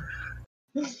tweet.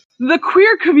 The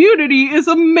queer community is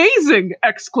amazing! !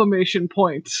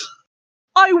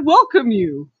 I welcome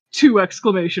you! 2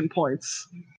 exclamation points.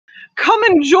 Come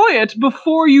enjoy it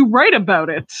before you write about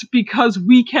it, because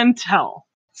we can tell.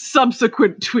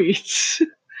 Subsequent tweet.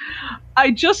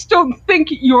 I just don't think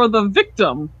you're the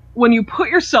victim. When you put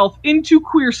yourself into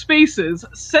queer spaces,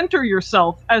 center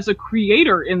yourself as a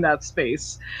creator in that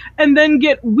space, and then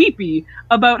get weepy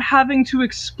about having to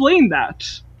explain that.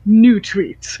 New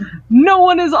tweet. No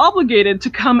one is obligated to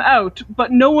come out,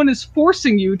 but no one is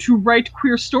forcing you to write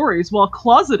queer stories while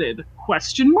closeted? ?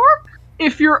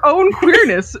 If your own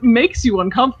queerness makes you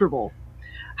uncomfortable,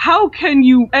 how can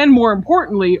you, and more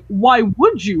importantly, why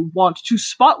would you want to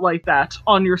spotlight that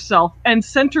on yourself and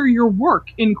center your work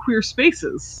in queer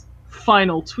spaces?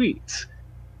 Final tweet.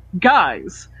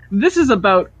 Guys, this is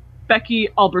about Becky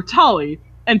Albertalli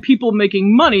and people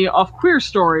making money off queer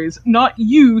stories, not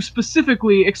you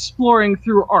specifically exploring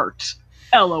through art.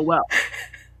 LOL.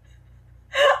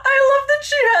 I love that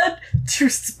she had to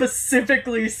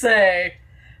specifically say,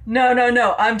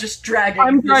 no, I'm just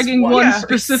dragging one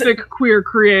specific queer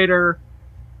creator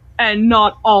and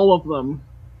not all of them.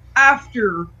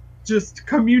 After just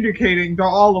communicating to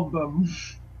all of them.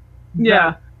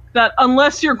 Yeah, that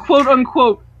unless you're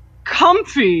quote-unquote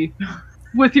comfy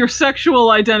with your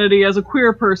sexual identity as a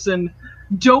queer person,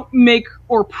 don't make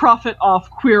or profit off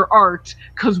queer art,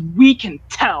 because we can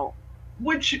tell.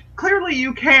 Which, clearly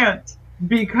you can't,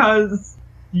 because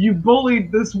you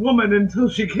bullied this woman until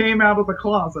she came out of the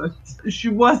closet. She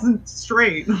wasn't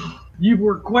straight. You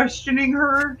were questioning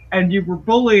her, and you were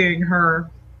bullying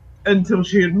her, until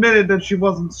she admitted that she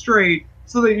wasn't straight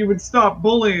so that you would stop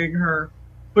bullying her.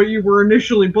 But you were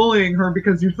initially bullying her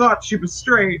because you thought she was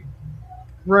straight,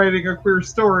 writing a queer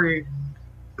story,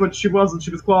 but she wasn't,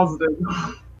 she was closeted.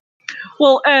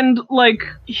 Well, and, like,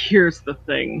 here's the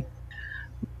thing.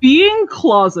 Being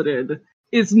closeted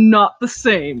is not the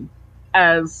same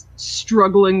as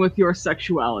struggling with your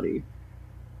sexuality.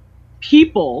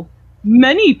 People,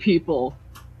 many people,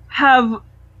 have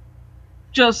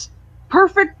just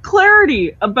perfect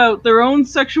clarity about their own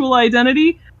sexual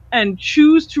identity and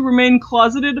choose to remain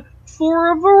closeted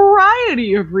for a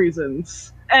variety of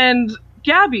reasons. And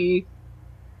Gabby,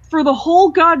 for the whole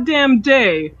goddamn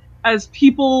day, as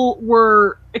people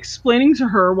were explaining to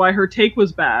her why her take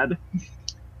was bad,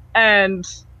 and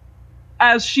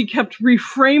as she kept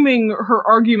reframing her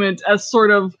argument as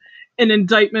sort of an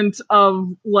indictment of,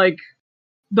 like,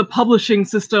 the publishing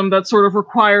system that sort of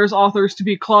requires authors to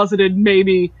be closeted,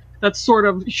 maybe, that's sort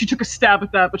of, she took a stab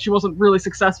at that, but she wasn't really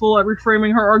successful at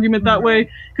reframing her argument that way.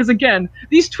 Because again,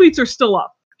 these tweets are still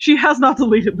up. She has not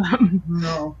deleted them.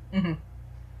 No. Mm-hmm.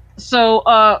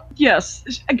 So, yes,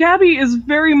 Gabby is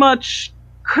very much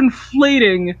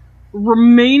conflating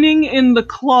remaining in the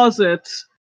closet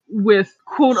with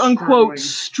quote-unquote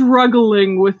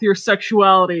struggling with your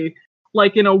sexuality,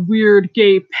 like in a weird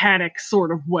gay panic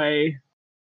sort of way.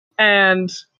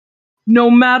 And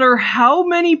no matter how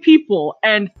many people,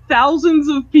 and thousands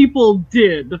of people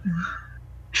did,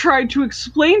 tried to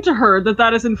explain to her that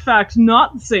that is in fact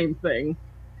not the same thing,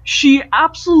 she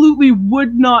absolutely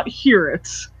would not hear it.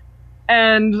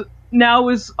 And now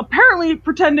is apparently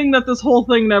pretending that this whole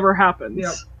thing never happened.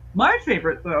 Yep. My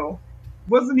favorite, though,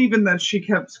 wasn't even that she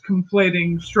kept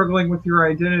conflating struggling with your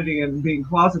identity and being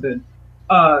closeted.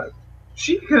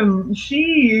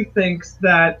 She thinks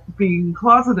that being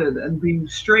closeted and being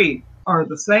straight are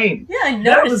the same. Yeah, I noticed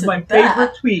that was my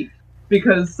favorite tweet,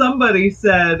 because somebody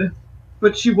said,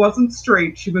 but she wasn't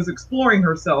straight, she was exploring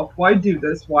herself. Why do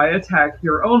this? Why attack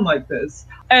your own like this?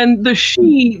 And the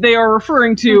she they are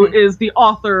referring to is the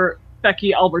author,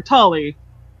 Becky Albertalli.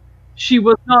 She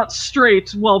was not straight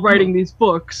while writing these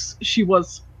books. She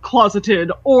was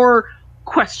closeted or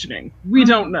questioning. We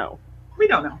don't know. We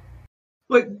don't know.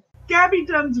 But Gabby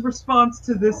Dunn's response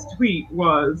to this tweet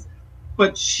was,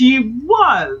 but she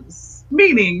was,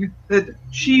 meaning that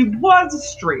she was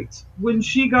straight when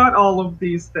she got all of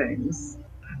these things.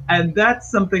 And that's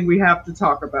something we have to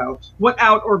talk about. What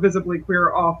out or visibly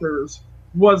queer authors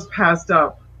was passed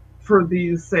up for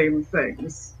these same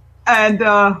things? And,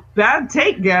 bad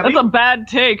take, Gabby. That's a bad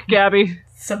take, Gabby.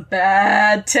 It's a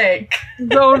bad take.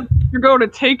 You're going to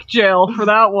take jail for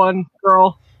that one,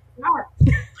 girl.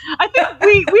 I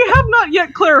think we have not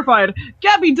yet clarified.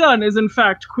 Gabby Dunn is in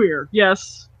fact queer.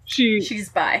 Yes, she's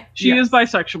bi. She is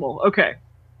bisexual. Okay.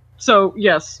 So,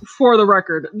 yes, for the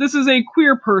record, this is a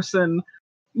queer person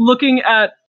looking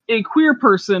at a queer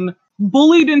person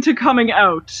bullied into coming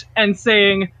out and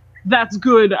saying, that's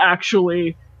good,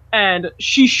 actually, and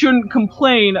she shouldn't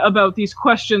complain about these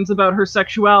questions about her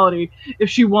sexuality if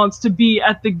she wants to be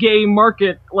at the gay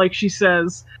market, like she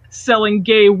says, selling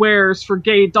gay wares for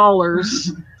gay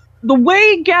dollars. The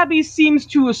way Gabby seems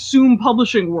to assume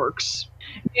publishing works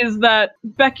is that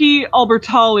Becky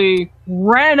Albertalli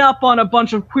ran up on a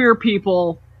bunch of queer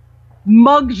people,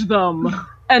 mugged them,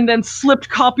 and then slipped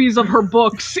copies of her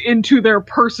books into their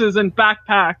purses and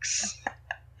backpacks.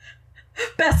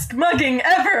 Best mugging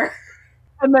ever!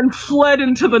 And then fled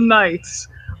into the night.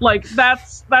 Like,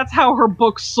 that's how her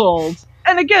books sold.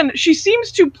 And again, she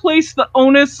seems to place the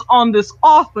onus on this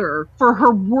author for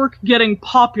her work getting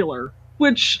popular,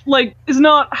 which, like, is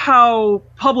not how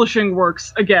publishing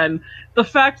works, again. The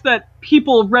fact that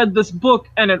people read this book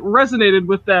and it resonated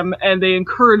with them and they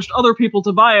encouraged other people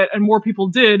to buy it and more people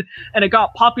did, and it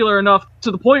got popular enough to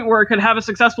the point where it could have a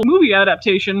successful movie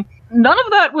adaptation, none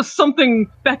of that was something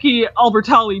Becky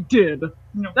Albertalli did.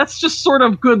 No. That's just sort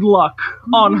of good luck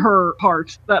on her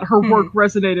part, that her work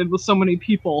resonated with so many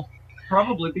people.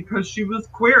 Probably because she was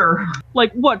queer.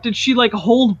 Like, what, did she, like,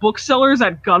 hold booksellers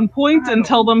at gunpoint and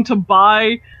tell them to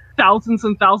buy thousands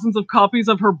and thousands of copies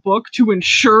of her book to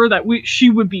ensure that she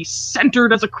would be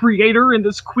centered as a creator in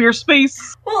this queer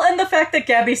space? Well, and the fact that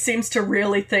Gabby seems to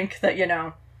really think that, you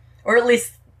know, or at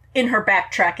least in her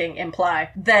backtracking imply,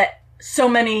 that so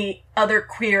many other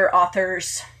queer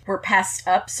authors were passed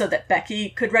up so that Becky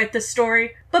could write this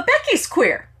story. But Becky's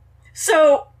queer.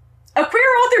 So a queer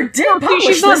author did publish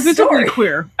she's not this visibly story.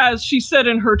 queer, as she said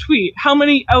in her tweet. How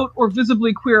many out or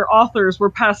visibly queer authors were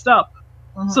passed up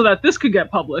so that this could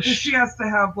get published? She has to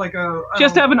have like she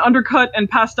has to have an undercut and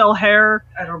pastel hair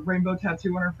and a rainbow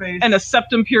tattoo on her face and a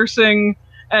septum piercing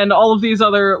and all of these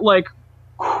other, like,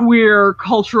 queer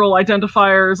cultural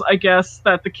identifiers, I guess,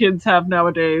 that the kids have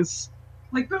nowadays.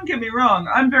 Like, don't get me wrong,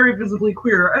 I'm very visibly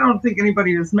queer. I don't think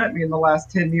anybody has met me in the last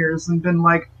 10 years and been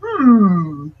like,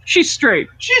 She's straight.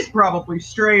 she's probably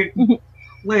straight.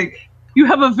 Like, You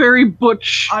have a very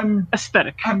butch I'm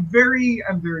aesthetic. very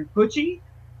butchy,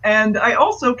 and I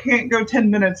also can't go 10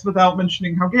 minutes without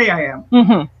mentioning how gay I am.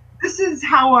 Mm-hmm. This is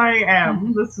how I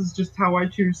am. This is just how I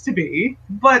choose to be.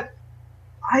 But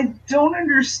I don't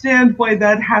understand why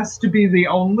that has to be the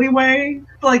only way.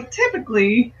 Like,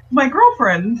 typically, my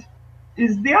girlfriend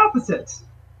is the opposite.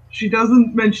 She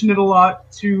doesn't mention it a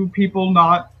lot to people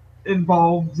not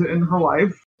involved in her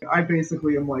life. I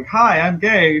basically am like, hi, I'm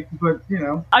gay, but, you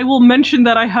know. I will mention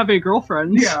that I have a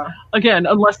girlfriend. Yeah. Again,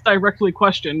 unless directly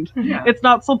questioned. Yeah. It's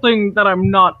not something that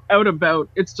I'm not out about.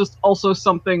 It's just also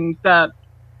something that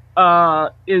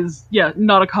is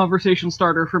not a conversation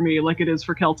starter for me like it is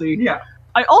for Kelty. Yeah.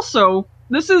 I also,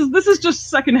 this is just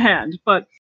secondhand, but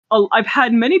I've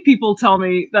had many people tell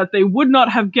me that they would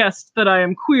not have guessed that I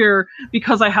am queer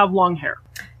because I have long hair.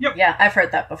 Yep. Yeah, I've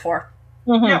heard that before.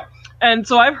 Mm-hmm. Yep. And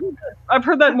so I've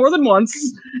heard that more than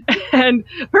once, and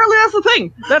apparently that's the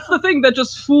thing. That's the thing that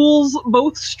just fools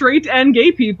both straight and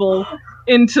gay people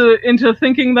into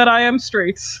thinking that I am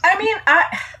straight. I mean,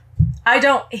 I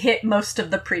don't hit most of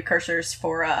the precursors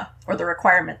for or the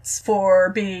requirements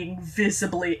for being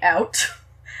visibly out.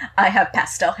 I have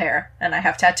pastel hair and I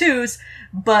have tattoos,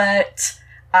 but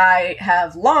I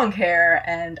have long hair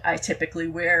and I typically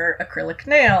wear acrylic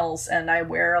nails and I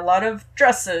wear a lot of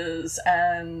dresses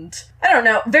and I don't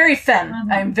know, very femme.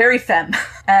 Mm-hmm. I'm very femme.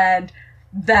 And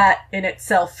that in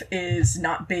itself is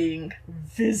not being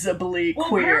visibly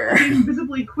queer. Apparently being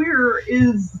visibly queer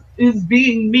is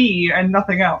being me and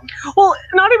nothing else. Well,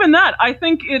 not even that. I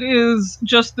think it is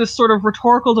just this sort of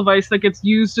rhetorical device that gets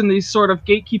used in these sort of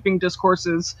gatekeeping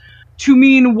discourses to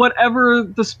mean whatever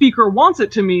the speaker wants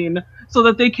it to mean, so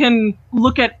that they can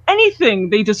look at anything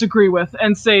they disagree with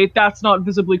and say that's not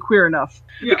visibly queer enough.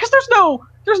 Yeah. Because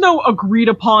there's no agreed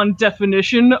upon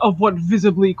definition of what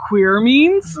visibly queer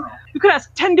means. No. You could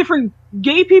ask 10 different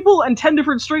gay people and 10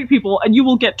 different straight people and you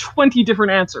will get 20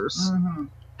 different answers. Mm-hmm.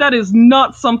 That is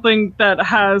not something that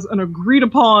has an agreed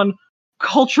upon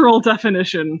cultural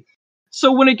definition.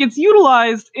 So when it gets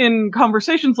utilized in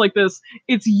conversations like this,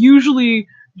 it's usually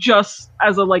just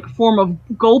as a form of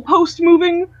goalpost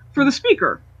moving for the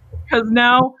speaker. Because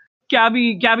now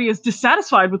Gabby is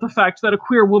dissatisfied with the fact that a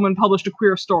queer woman published a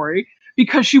queer story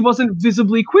because she wasn't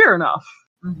visibly queer enough.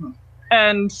 Mm-hmm.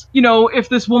 And, if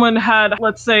this woman had,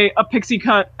 let's say, a pixie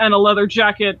cut and a leather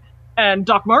jacket and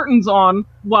Doc Martens on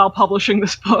while publishing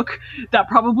this book, that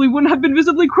probably wouldn't have been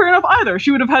visibly queer enough either.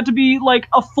 She would have had to be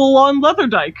a full-on leather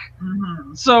dyke.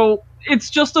 Mm-hmm. So it's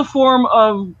just a form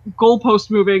of goalpost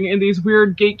moving in these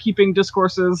weird gatekeeping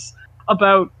discourses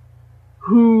about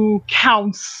who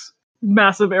counts,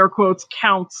 massive air quotes,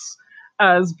 counts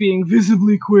as being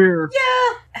visibly queer.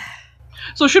 Yeah.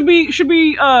 So should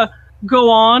we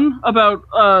go on about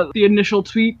the initial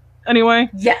tweet anyway?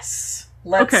 Yes.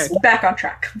 Let's Okay. back on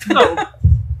track. So,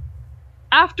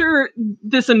 after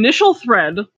this initial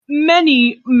thread,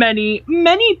 many, many,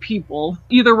 many people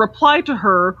either reply to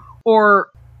her or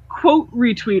quote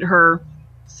retweet her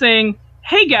saying,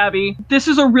 "Hey Gabby, this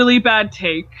is a really bad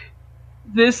take.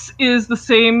 This is the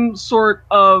same sort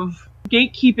of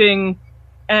gatekeeping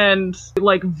and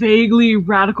vaguely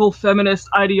radical feminist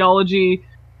ideology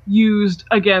used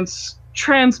against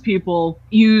trans people,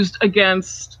 used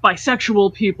against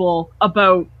bisexual people,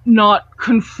 about not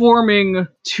conforming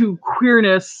to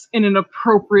queerness in an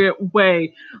appropriate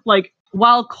way.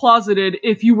 While closeted,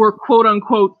 if you were quote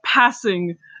unquote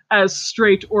passing as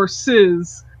straight or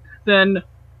cis, then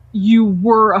you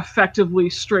were effectively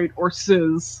straight or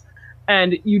cis,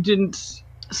 and you didn't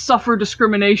suffer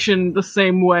discrimination the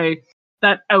same way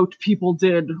that out people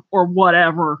did, or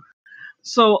whatever."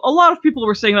 So a lot of people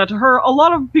were saying that to her. A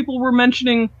lot of people were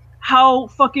mentioning how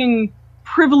fucking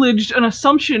privileged an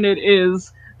assumption it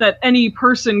is that any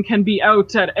person can be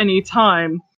out at any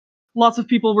time. Lots of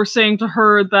people were saying to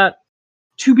her that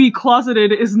to be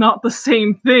closeted is not the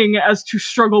same thing as to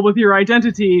struggle with your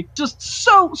identity. Just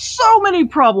so many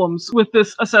problems with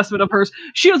this assessment of hers.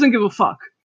 She doesn't give a fuck.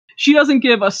 She doesn't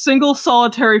give a single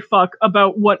solitary fuck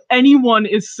about what anyone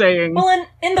is saying. Well,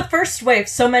 in the first wave,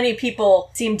 so many people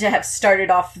seem to have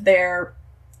started off their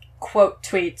quote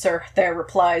tweets or their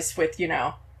replies with,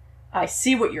 "I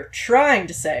see what you're trying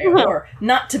to say," or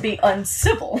 "not to be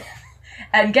uncivil."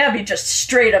 And Gabby just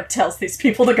straight up tells these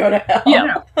people to go to hell.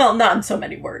 Yeah. Well, not in so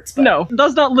many words, but... No,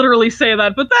 does not literally say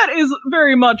that, but that is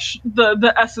very much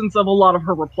the essence of a lot of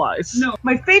her replies. No,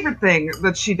 my favorite thing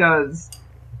that she does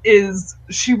is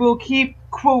she will keep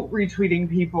quote retweeting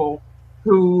people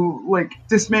who, like,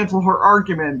 dismantle her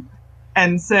argument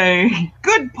and say,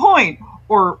 good point,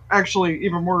 or actually,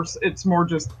 even worse, it's more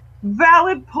just,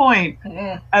 valid point,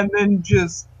 and then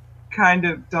just kind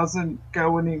of doesn't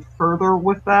go any further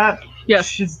with that. Yes.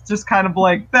 She's just kind of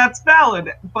like, that's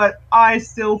valid, but I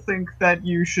still think that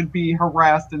you should be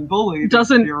harassed and bullied.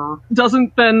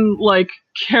 Doesn't then, like,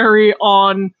 carry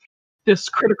on this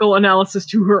critical analysis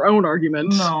to her own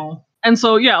argument. No. And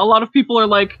so, yeah, a lot of people are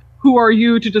like, who are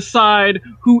you to decide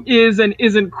who is and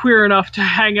isn't queer enough to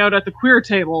hang out at the queer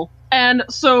table? And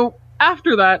so,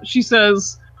 after that, she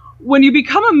says, when you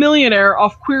become a millionaire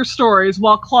off queer stories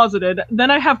while closeted,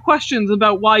 then I have questions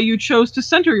about why you chose to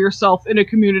center yourself in a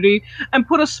community and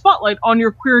put a spotlight on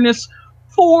your queerness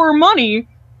for money,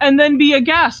 and then be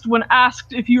aghast when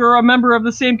asked if you're a member of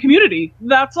the same community.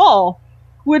 That's all.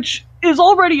 Which is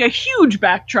already a huge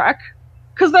backtrack,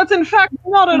 because that's in fact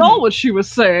not at all what she was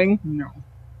saying. No.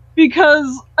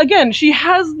 Because, again, she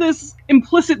has this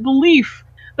implicit belief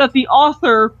that the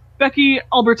author, Becky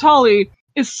Albertalli,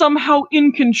 is somehow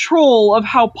in control of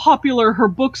how popular her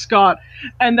books got,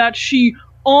 and that she,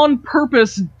 on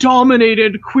purpose,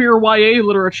 dominated queer YA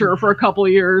literature for a couple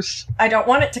of years. I don't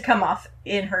want it to come off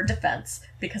in her defense,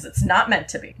 because it's not meant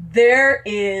to be. There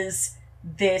is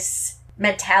this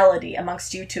mentality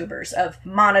amongst YouTubers of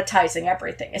monetizing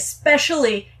everything,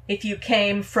 especially if you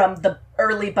came from the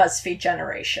early BuzzFeed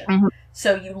generation. Mm-hmm.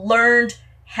 So you learned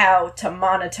how to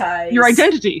monetize your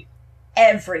identity.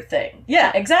 Everything.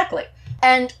 Yeah, exactly.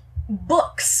 And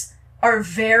books are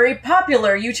very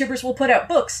popular. YouTubers will put out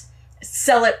books,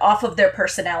 sell it off of their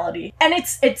personality. And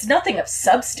it's nothing of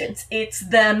substance. It's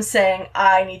them saying,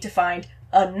 I need to find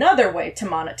another way to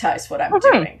monetize what I'm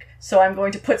doing. So I'm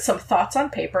going to put some thoughts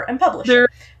on paper and publish it.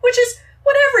 Which is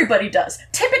what everybody does.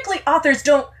 Typically, authors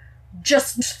don't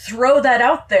just throw that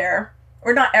out there,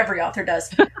 or not every author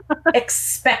does,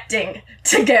 expecting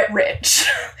to get rich.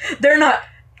 They're not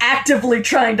actively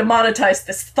trying to monetize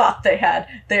this thought they had.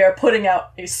 They are putting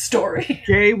out a story.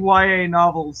 Gay YA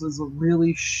novels is a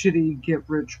really shitty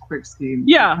get-rich-quick scheme.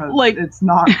 Yeah, like... it's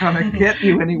not gonna get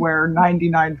you anywhere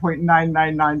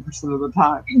 99.999% of the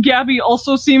time. Gabby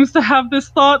also seems to have this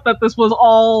thought that this was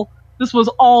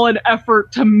all an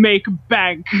effort to make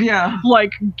bank. Yeah.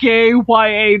 Like, gay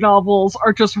YA novels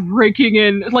are just raking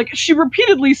in... Like, she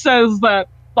repeatedly says that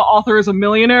the author is a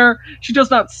millionaire. She does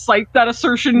not cite that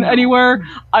assertion anywhere.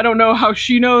 I don't know how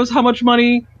she knows how much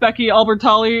money Becky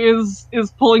Albertalli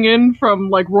is pulling in from,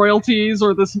 like, royalties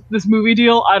or this movie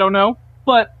deal. I don't know.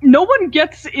 But no one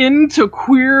gets into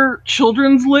queer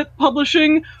children's lit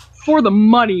publishing for the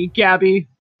money, Gabby.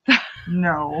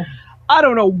 No. I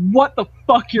don't know what the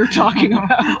fuck you're talking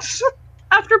about.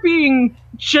 After being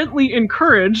gently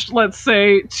encouraged, let's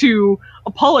say, to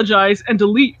apologize and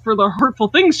delete for the hurtful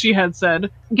things she had said,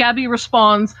 Gabby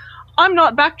responds, I'm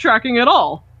not backtracking at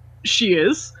all. She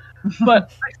is.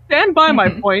 But I stand by my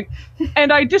point,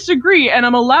 and I disagree, and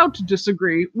I'm allowed to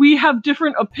disagree. We have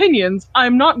different opinions.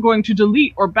 I'm not going to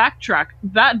delete or backtrack.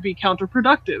 That'd be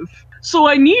counterproductive. So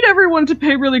I need everyone to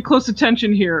pay really close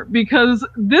attention here, because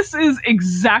this is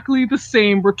exactly the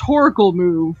same rhetorical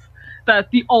move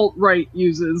that the alt-right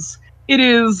uses. It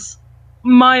is,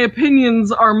 my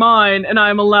opinions are mine, and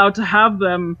I'm allowed to have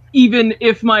them, even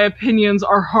if my opinions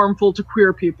are harmful to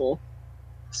queer people.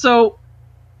 So,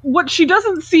 what she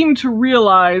doesn't seem to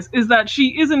realize is that she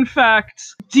is in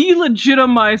fact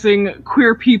delegitimizing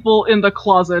queer people in the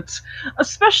closet,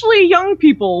 especially young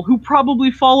people who probably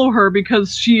follow her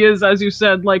because she is, as you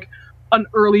said, like an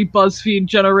early BuzzFeed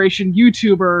generation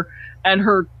YouTuber, and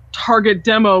her target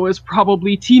demo is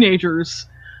probably teenagers.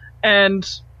 And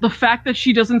the fact that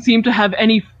she doesn't seem to have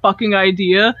any fucking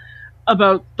idea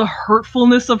about the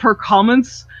hurtfulness of her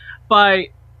comments by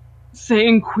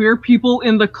saying queer people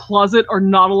in the closet are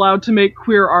not allowed to make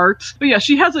queer art. But yeah,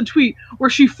 she has a tweet where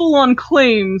she full-on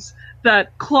claims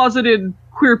that closeted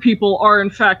queer people are in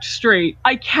fact straight.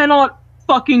 I cannot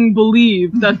fucking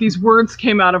believe that these words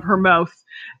came out of her mouth.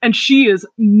 And she is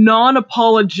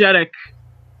non-apologetic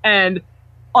and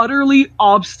utterly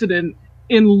obstinate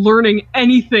in learning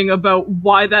anything about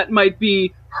why that might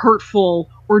be hurtful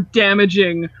or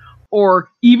damaging or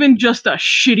even just a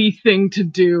shitty thing to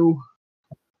do.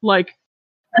 Like,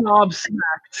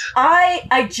 gobsmacked.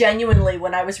 I genuinely,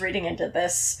 when I was reading into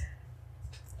this,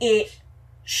 it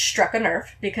struck a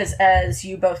nerve, because as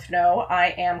you both know,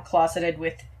 I am closeted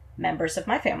with members of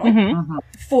my family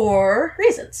for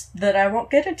reasons that I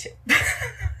won't get into.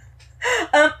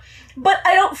 But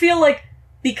I don't feel like,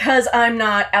 because I'm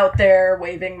not out there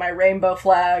waving my rainbow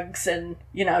flags and,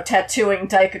 you know, tattooing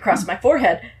Dyke across my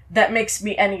forehead, that makes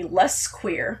me any less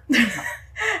queer.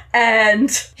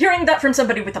 And hearing that from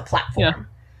somebody with a platform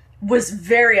was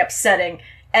very upsetting.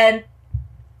 And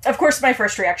of course, my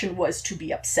first reaction was to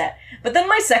be upset. But then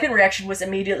my second reaction was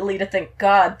immediately to think,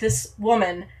 God, this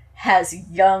woman has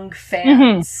young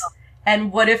fans.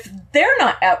 And what if they're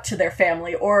not out to their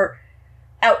family, or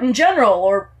out in general,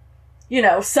 or, you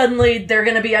know, suddenly they're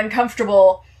going to be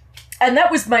uncomfortable. And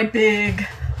that was my big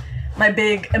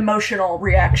emotional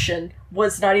reaction,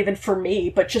 was not even for me,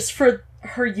 but just for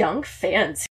her young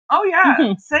fans. Oh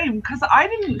yeah, same, because I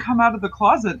didn't come out of the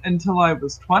closet until I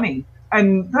was 20.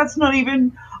 And that's not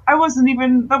even,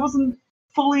 that wasn't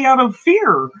fully out of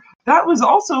fear. That was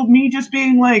also me just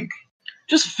being like...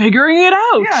 just figuring it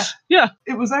out. Yeah.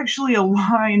 It was actually a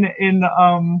line in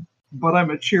But I'm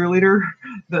a Cheerleader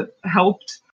that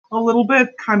helped a little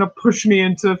bit, kind of push me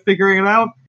into figuring it out,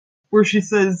 where she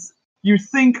says, you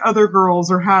think other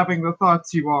girls are having the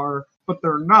thoughts you are, but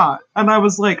they're not. And I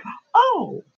was like,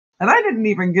 oh. And I didn't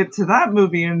even get to that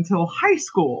movie until high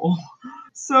school.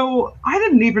 So I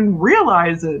didn't even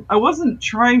realize it. I wasn't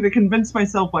trying to convince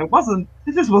myself I wasn't.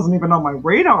 It just wasn't even on my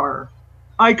radar.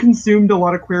 I consumed a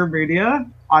lot of queer media.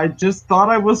 I just thought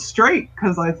I was straight,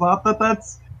 because I thought that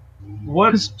that's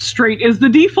what... straight is the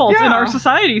default in our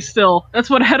society still. That's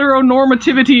what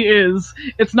heteronormativity is.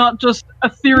 It's not just a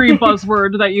theory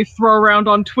buzzword that you throw around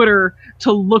on Twitter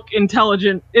to look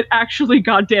intelligent. It actually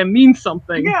goddamn means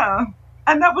something. Yeah.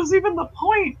 And that was even the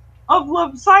point of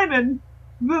Love, Simon.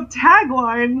 The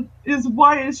tagline is,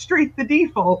 why is straight the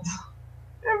default?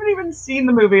 I haven't even seen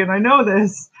the movie, and I know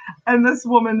this. And this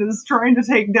woman is trying to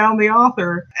take down the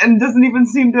author and doesn't even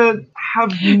seem to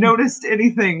have noticed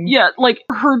anything. Yeah, like,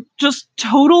 her just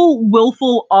total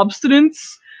willful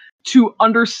obstinance to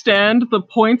understand the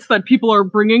points that people are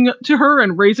bringing to her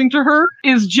and raising to her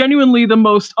is genuinely the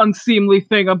most unseemly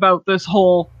thing about this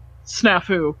whole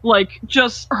snafu. Like,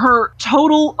 just her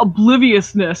total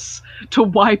obliviousness to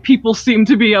why people seem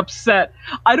to be upset.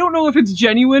 I don't know if it's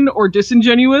genuine or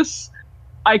disingenuous.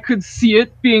 I could see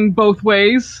it being both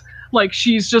ways. Like,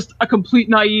 she's just a complete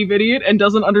naive idiot and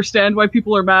doesn't understand why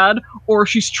people are mad, or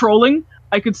she's trolling.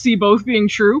 I could see both being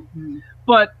true.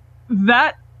 But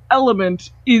that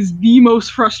element is the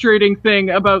most frustrating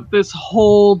thing about this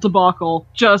whole debacle.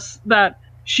 Just that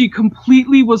she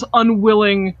completely was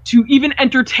unwilling to even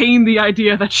entertain the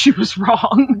idea that she was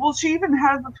wrong. Well, she even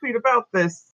has a tweet about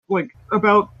this, like,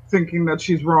 about thinking that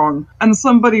she's wrong. And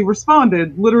somebody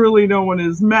responded, literally no one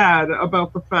is mad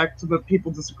about the fact that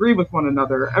people disagree with one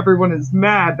another. Everyone is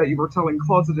mad that you were telling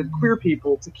closeted queer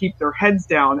people to keep their heads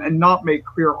down and not make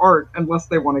queer art unless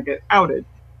they want to get outed.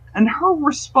 And her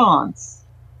response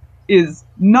is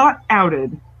not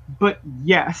outed, but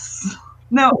yes.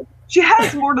 Now, she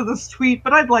has more to this tweet,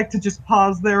 but I'd like to just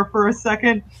pause there for a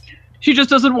second. She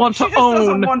just doesn't want to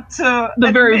own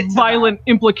the very violent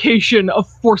implication of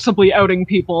forcibly outing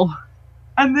people.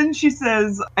 And then she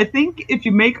says, I think if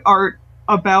you make art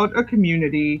about a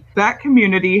community, that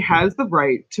community has the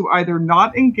right to either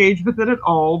not engage with it at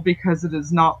all because it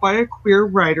is not by a queer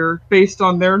writer based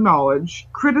on their knowledge,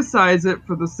 criticize it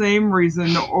for the same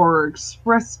reason, or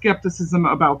express skepticism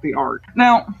about the art.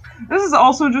 Now, this is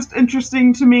also just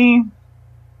interesting to me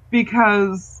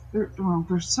because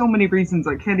there's so many reasons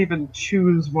I can't even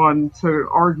choose one to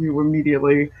argue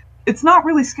immediately. It's not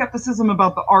really skepticism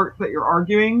about the art that you're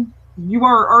arguing. You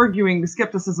are arguing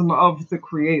skepticism of the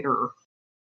creator.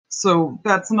 So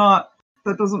that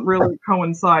doesn't really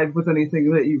coincide with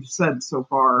anything that you've said so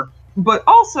far. But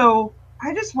also,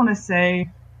 I just want to say,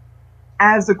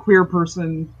 as a queer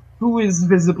person who is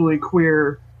visibly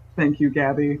queer, thank you,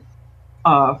 Gabby,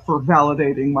 for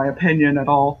validating my opinion at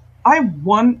all. I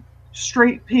want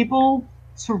straight people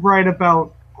to write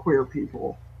about queer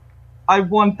people. I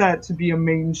want that to be a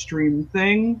mainstream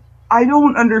thing. I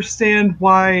don't understand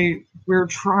why we're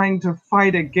trying to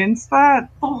fight against that.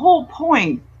 The whole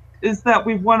point is that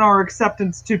we want our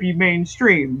acceptance to be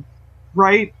mainstream,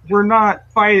 right? We're not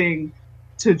fighting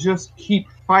to just keep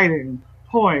fighting,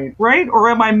 point, right? Or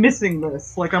am I missing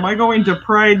this? Like, am I going to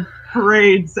pride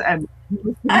parades and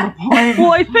missing the point?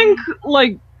 Well, I think,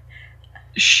 like,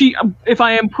 if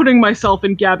I am putting myself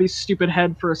in Gabby's stupid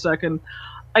head for a second,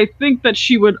 I think that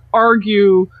she would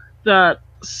argue that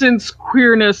since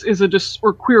queerness is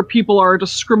or queer people are a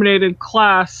discriminated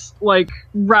class, like,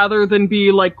 rather than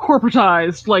be, like,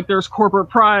 corporatized, like there's corporate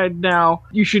pride now,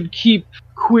 you should keep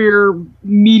queer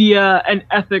media and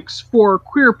ethics for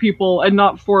queer people and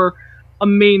not for a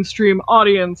mainstream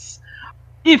audience.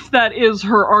 If that is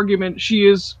her argument, she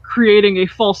is creating a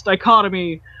false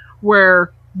dichotomy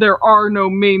where there are no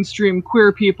mainstream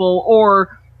queer people,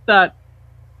 or that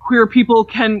queer people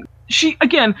can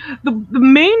The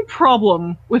main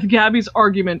problem with Gabby's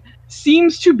argument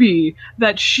seems to be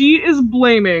that she is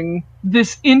blaming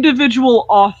this individual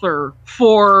author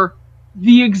for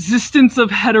the existence of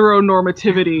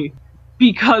heteronormativity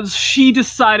because she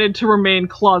decided to remain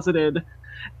closeted,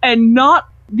 and not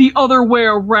the other way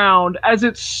around, as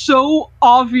it so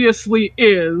obviously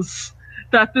is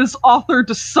that this author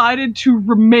decided to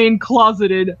remain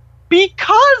closeted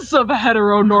because of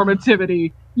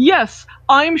heteronormativity. Yes,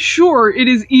 I'm sure it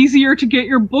is easier to get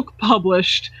your book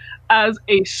published as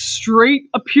a straight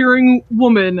appearing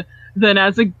woman than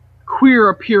as a queer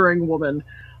appearing woman.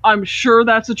 I'm sure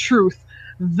that's a truth.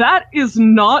 That is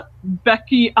not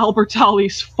Becky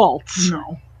Albertalli's fault.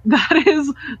 No. That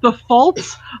is the fault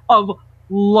of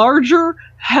larger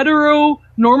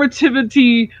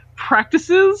heteronormativity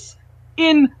practices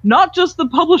in not just the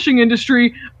publishing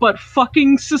industry, but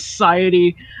fucking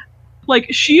society. Like,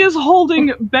 she is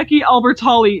holding Becky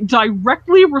Albertalli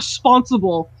directly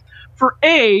responsible for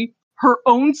A, her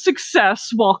own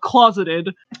success while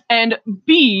closeted, and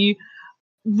B,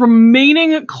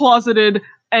 remaining closeted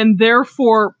and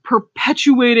therefore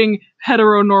perpetuating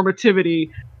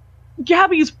heteronormativity.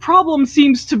 Gabby's problem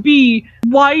seems to be,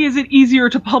 why is it easier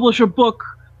to publish a book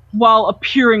while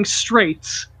appearing straight?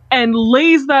 And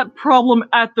lays that problem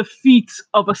at the feet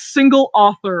of a single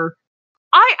author.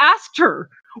 I asked her,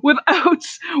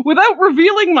 without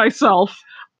revealing myself,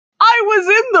 I was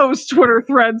in those Twitter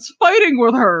threads fighting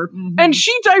with her, and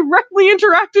she directly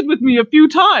interacted with me a few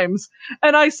times.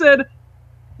 And I said,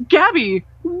 Gabby,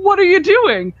 what are you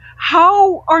doing?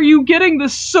 How are you getting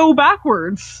this so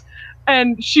backwards?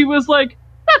 And she was like,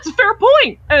 that's a fair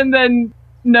point. And then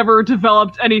never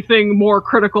developed anything more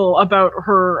critical about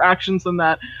her actions than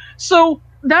that. So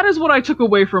that is what I took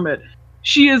away from it.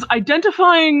 She is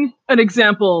identifying an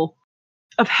example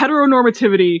of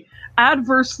heteronormativity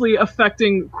adversely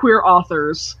affecting queer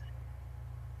authors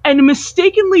and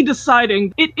mistakenly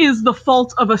deciding it is the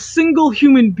fault of a single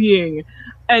human being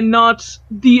and not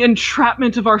the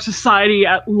entrapment of our society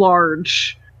at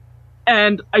large.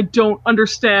 And I don't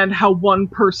understand how one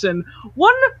queer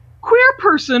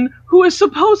person who is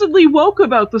supposedly woke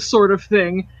about this sort of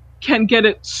thing can get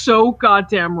it so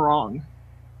goddamn wrong.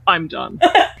 I'm done.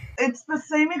 It's the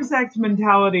same exact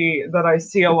mentality that I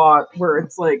see a lot, where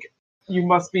it's like, you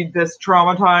must be this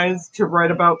traumatized to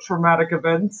write about traumatic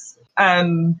events.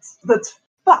 And that's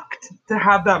fucked to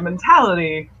have that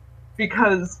mentality,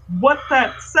 because what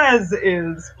that says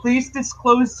is, please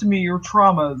disclose to me your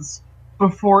traumas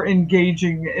before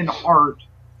engaging in art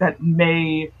that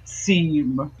may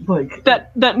seem like...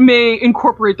 That may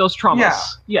incorporate those traumas. Yeah.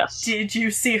 Yes. Did you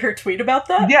see her tweet about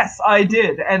that? Yes, I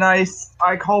did, and I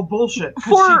call bullshit.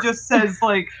 She just says,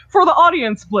 like... For the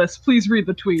audience, Bliss, please read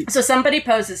the tweet. So somebody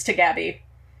poses to Gabby,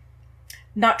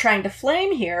 not trying to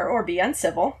flame here or be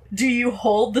uncivil. Do you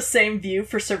hold the same view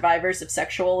for survivors of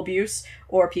sexual abuse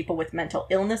or people with mental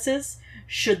illnesses?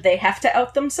 Should they have to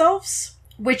out themselves?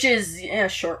 Which is a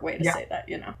short way to say that,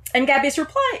 you know. And Gabby's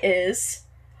reply is,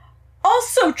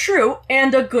 also true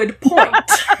and a good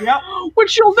point. Yep.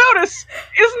 Which you'll notice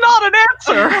is not an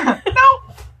answer.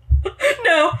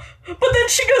 No. But then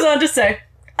she goes on to say,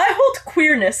 I hold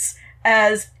queerness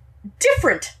as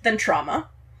different than trauma.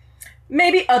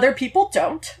 Maybe other people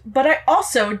don't, but I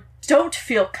also don't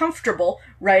feel comfortable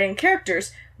writing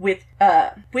characters with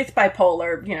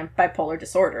bipolar, bipolar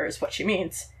disorder is what she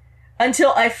means,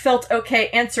 until I felt okay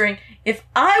answering if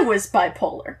I was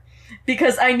bipolar,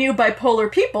 because I knew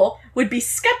bipolar people would be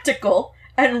skeptical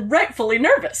and rightfully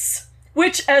nervous.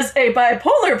 Which, as a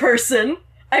bipolar person,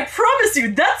 I promise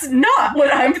you that's not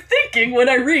what I'm thinking when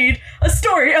I read a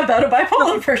story about a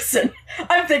bipolar person.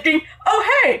 I'm thinking,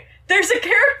 oh hey, there's a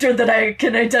character that I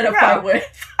can identify with.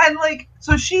 And, like,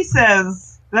 so she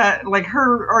says that, like,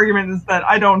 her argument is that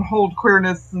I don't hold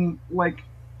queerness and, like,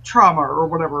 trauma or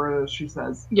whatever it is she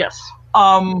says. Yes.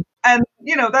 And,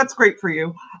 that's great for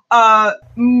you.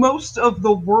 Most of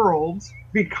the world,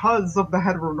 because of the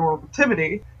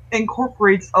heteronormativity,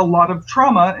 incorporates a lot of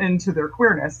trauma into their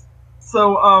queerness.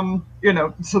 So,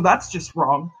 so that's just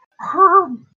wrong.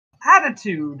 Her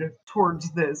attitude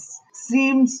towards this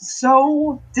seems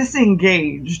so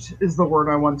disengaged, is the word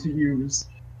I want to use.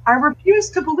 I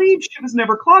refuse to believe she was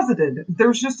never closeted.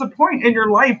 There's just a point in your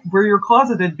life where you're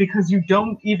closeted because you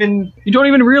don't even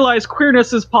realize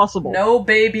queerness is possible. No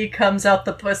baby comes out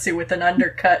the pussy with an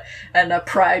undercut and a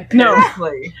pride pin. No.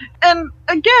 Exactly. And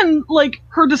again, like,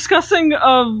 her discussing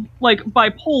of, like,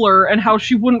 bipolar and how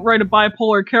she wouldn't write a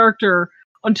bipolar character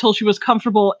until she was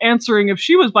comfortable answering if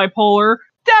she was bipolar,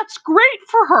 that's great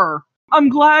for her. I'm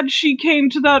glad she came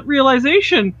to that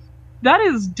realization. that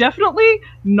is definitely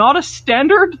not a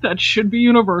standard that should be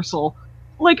universal.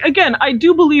 Like, again, I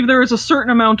do believe there is a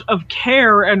certain amount of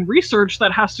care and research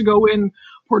that has to go in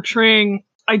portraying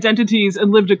identities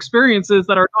and lived experiences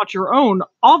that are not your own,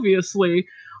 obviously,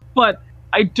 but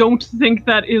I don't think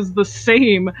that is the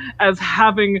same as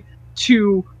having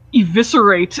to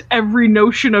eviscerate every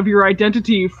notion of your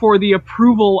identity for the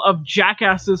approval of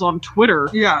jackasses on Twitter.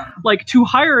 Yeah. Like, to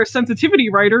hire a sensitivity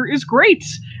writer is great,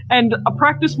 and a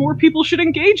practice more people should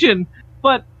engage in.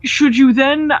 But should you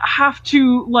then have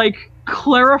to, like,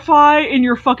 clarify in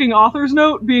your fucking author's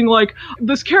note, being like,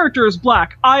 this character is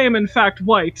black, I am in fact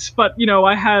white, but, you know,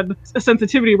 I had a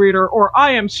sensitivity reader, or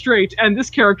I am straight, and this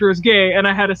character is gay, and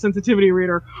I had a sensitivity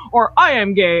reader, or I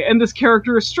am gay, and this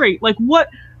character is straight. Like, what?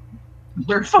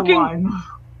 Where's Fucking- the line?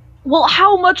 Well,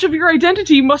 how much of your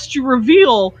identity must you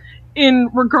reveal in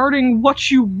regarding what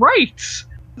you write?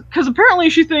 Because apparently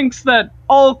she thinks that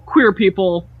all queer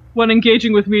people, when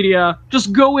engaging with media,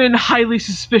 just go in highly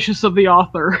suspicious of the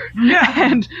author Yeah.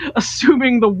 and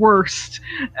assuming the worst,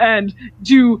 and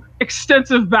do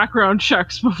extensive background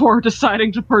checks before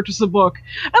deciding to purchase a book.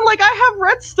 And, like, I have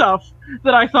read stuff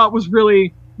that I thought was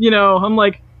really, you know, I'm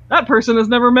like, that person has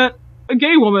never met a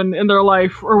gay woman in their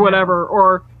life, or whatever,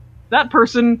 or that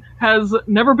person has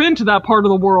never been to that part of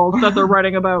the world that they're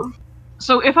writing about.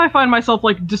 So if I find myself,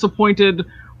 like, disappointed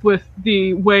with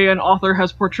the way an author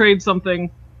has portrayed something,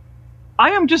 I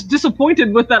am just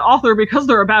disappointed with that author because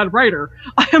they're a bad writer.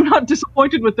 I am not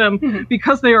disappointed with them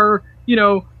because they are, you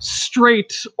know,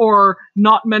 straight or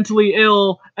not mentally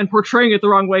ill and portraying it the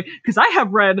wrong way. Because I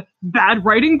have read bad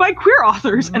writing by queer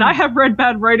authors, and I have read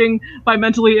bad writing by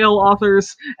mentally ill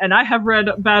authors, and I have read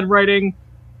bad writing,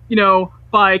 you know,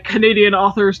 by Canadian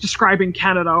authors describing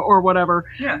Canada or whatever.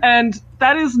 Yeah. And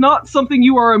that is not something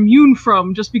you are immune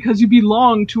from just because you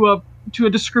belong to a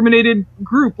discriminated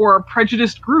group or a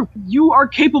prejudiced group. You are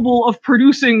capable of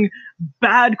producing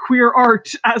bad queer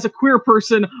art as a queer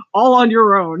person all on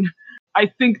your own. I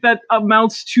think that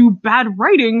amounts to bad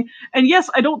writing. And yes,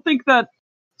 I don't think that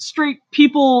straight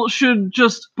people should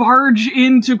just barge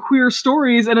into queer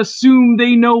stories and assume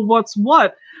they know what's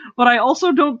what. But I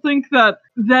also don't think that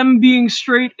them being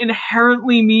straight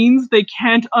inherently means they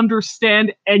can't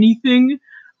understand anything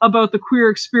about the queer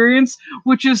experience,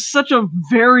 which is such a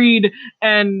varied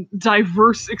and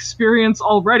diverse experience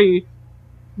already.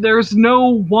 There's no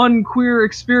one queer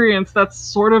experience. That's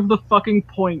sort of the fucking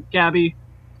point, Gabby.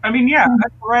 I mean, yeah,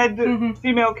 I've read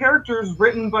female characters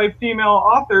written by female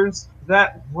authors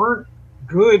that weren't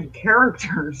good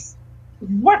characters.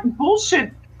 What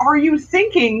bullshit are you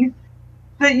thinking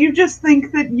that you just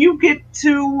think that you get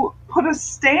to put a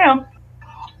stamp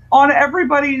on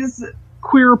everybody's...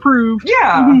 Queer approved.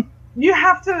 Yeah. You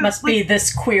have to... Must be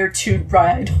this queer to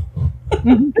ride.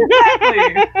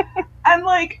 Exactly. And,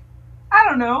 like, I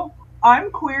don't know.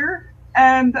 I'm queer,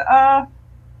 and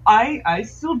I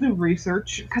still do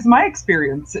research, because my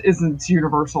experience isn't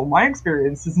universal. My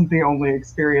experience isn't the only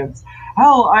experience.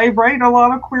 Hell, I write a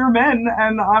lot of queer men,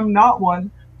 and I'm not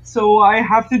one, so I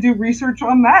have to do research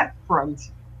on that front.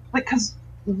 Like, because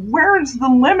where's the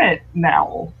limit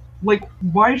now? Like,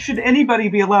 why should anybody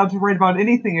be allowed to write about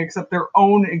anything except their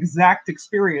own exact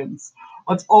experience?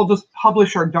 Let's all just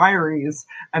publish our diaries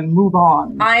and move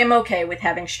on. I'm okay with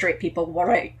having straight people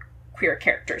write queer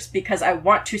characters because I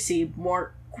want to see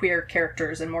more queer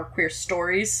characters and more queer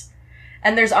stories.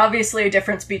 And there's obviously a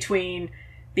difference between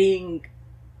being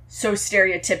so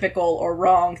stereotypical or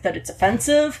wrong that it's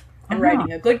offensive and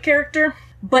writing a good character.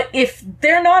 But if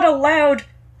they're not allowed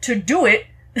to do it,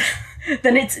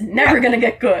 then it's never gonna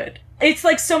get good. It's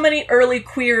like so many early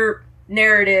queer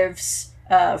narratives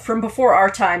from before our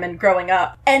time and growing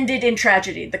up ended in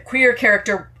tragedy. The queer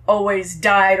character always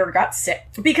died or got sick.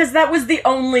 Because that was the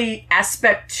only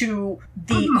aspect to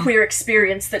the queer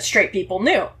experience that straight people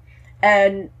knew.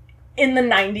 And in the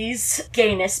 90s,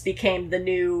 gayness became the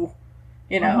new,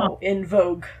 you know, in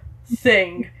vogue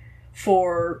thing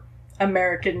for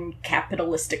American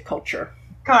capitalistic culture.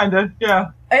 Kinda,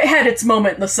 yeah. It had its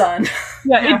moment in the sun.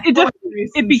 Yeah, it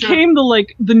definitely, it became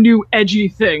the new edgy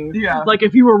thing. Yeah. Like,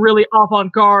 if you were really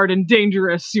avant-garde and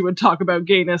dangerous, you would talk about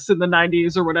gayness in the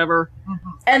 90s or whatever.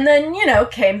 And then, you know,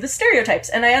 came the stereotypes.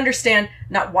 And I understand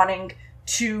not wanting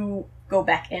to go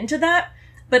back into that,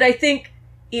 but I think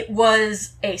it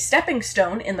was a stepping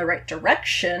stone in the right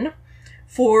direction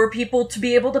for people to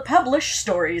be able to publish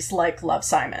stories like Love,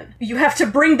 Simon. You have to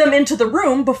bring them into the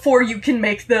room before you can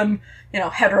make them, you know,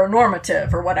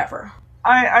 heteronormative or whatever.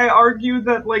 I argue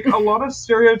that, like, a lot of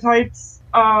stereotypes,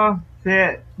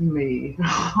 fit me.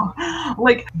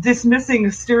 Like,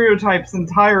 dismissing stereotypes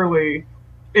entirely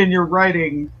in your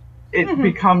writing it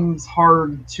becomes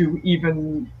hard to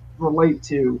even relate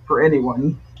to for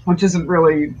anyone. Which isn't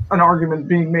really an argument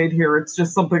being made here. It's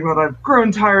just something that I've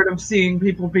grown tired of seeing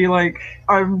people be like,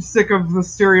 I'm sick of the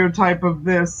stereotype of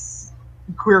this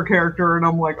queer character, and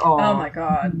I'm like, oh. Oh my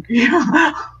god.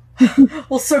 Yeah.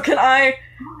 Well, so can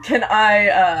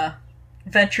I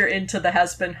venture into the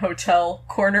Has-Been Hotel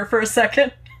corner for a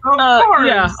second? Of course.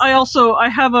 Yeah, I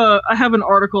have an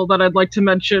article that I'd like to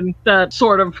mention that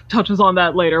sort of touches on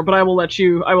that later, but I will let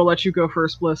you go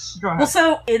first, Bliss. Go ahead. Well,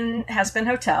 so in Has-Been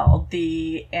Hotel,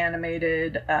 the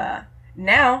animated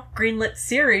now greenlit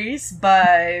series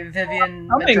by Vivian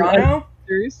Medrano.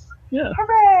 Series. Yeah.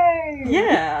 Hooray!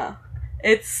 Yeah,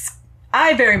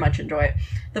 I very much enjoy it.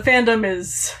 The fandom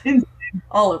is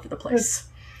all over the place.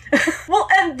 Well,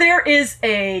 and there is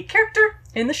a character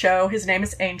in the show. His name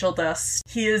is Angel Dust.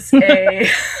 He is a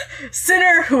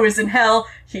sinner who is in hell.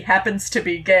 He happens to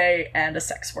be gay and a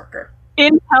sex worker.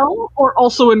 In hell or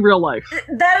also in real life?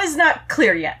 That is not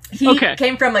clear yet. He Okay.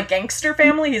 came from a gangster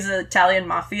family. He's an Italian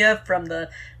mafia from the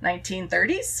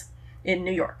 1930s in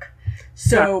New York.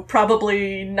 So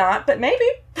probably not, but maybe.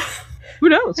 Who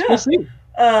knows? Yeah. We'll see.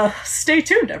 Stay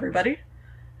tuned, everybody.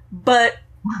 But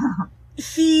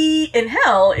he, in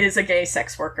hell, is a gay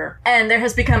sex worker. And there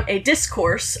has become a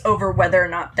discourse over whether or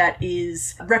not that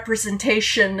is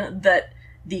representation that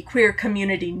the queer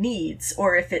community needs,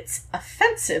 or if it's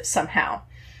offensive somehow.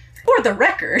 For the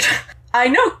record, I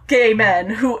know gay men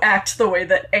who act the way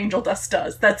that Angel Dust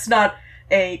does. That's not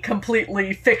a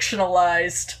completely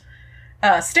fictionalized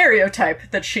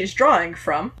stereotype that she's drawing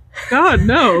from. God,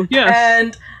 no. Yes.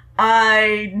 And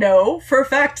I know for a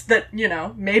fact that, you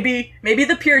know, maybe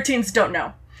the Puritans don't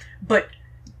know, but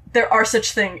there are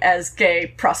such thing as gay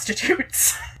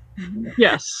prostitutes.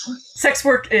 Yes. Sex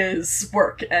work is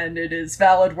work, and it is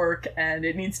valid work, and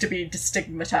it needs to be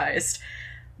destigmatized.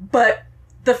 But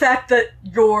the fact that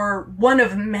you're one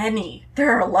of many,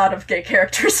 there are a lot of gay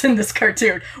characters in this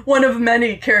cartoon, one of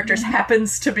many characters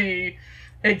happens to be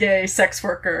a gay sex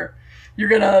worker, you're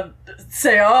gonna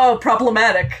say, oh,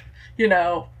 problematic, you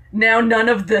know, now none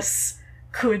of this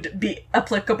could be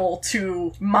applicable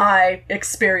to my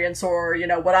experience or, you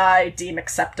know, what I deem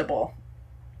acceptable.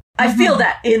 I feel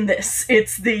that in this.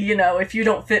 It's the, you know, if you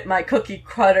don't fit my cookie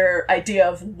cutter idea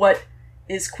of what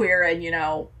is queer and, you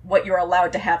know, what you're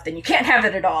allowed to have, then you can't have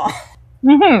it at all.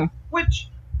 Mm-hmm. Which,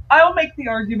 I'll make the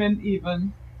argument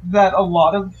even that a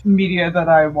lot of media that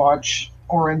I watch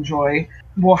or enjoy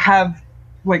will have,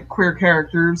 like, queer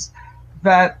characters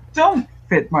that don't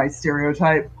fit my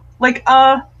stereotype. Like,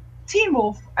 Teen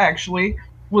Wolf, actually,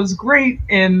 was great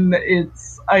in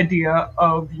its idea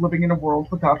of living in a world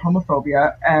without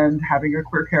homophobia and having a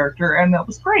queer character, and that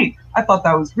was great. I thought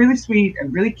that was really sweet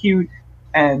and really cute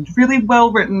and really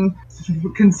well written,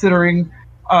 considering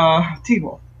Teen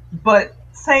Wolf. But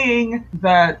saying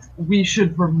that we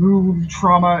should remove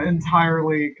trauma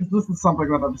entirely, because this is something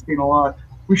that I've seen a lot,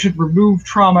 we should remove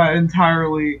trauma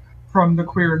entirely from the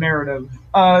queer narrative,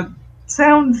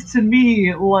 sounds to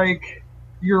me like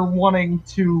you're wanting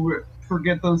to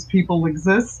forget those people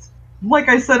exist. Like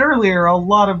I said earlier, a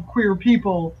lot of queer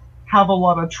people have a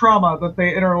lot of trauma that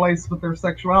they interlace with their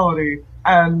sexuality,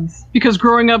 and Because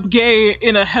growing up gay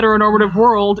in a heteronormative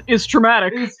world is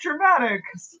traumatic. it's traumatic.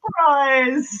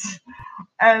 Surprise!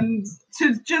 And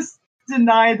to just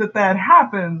deny that that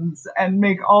happens and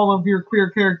make all of your queer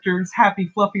characters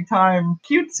happy, fluffy time,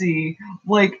 cutesy,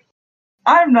 like,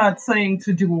 I'm not saying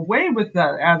to do away with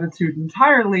that attitude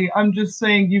entirely. I'm just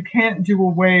saying you can't do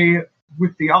away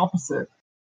with the opposite.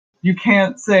 You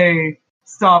can't say,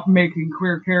 stop making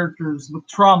queer characters with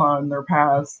trauma in their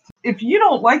past. If you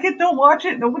don't like it, don't watch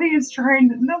it. Nobody has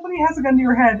a gun to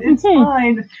your head. It's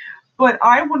fine. But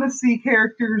I want to see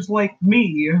characters like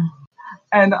me.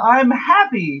 And I'm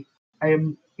happy. I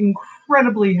am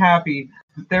incredibly happy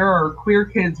that there are queer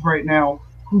kids right now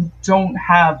who don't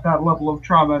have that level of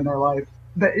trauma in their life.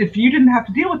 That if you didn't have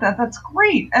to deal with that, that's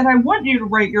great. And I want you to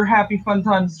write your happy, fun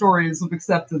time stories of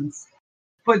acceptance.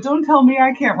 But don't tell me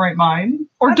I can't write mine.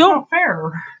 Or That's don't- not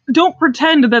fair. Don't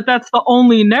pretend that that's the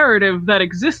only narrative that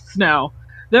exists now.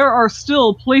 There are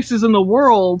still places in the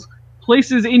world,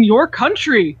 places in your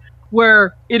country,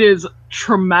 where it is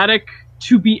traumatic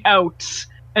to be out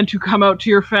and to come out to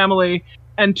your family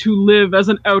and to live as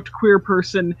an out queer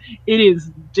person. It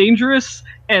is dangerous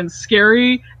and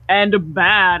scary and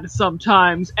bad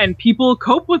sometimes, and people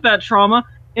cope with that trauma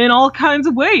in all kinds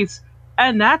of ways.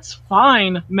 And that's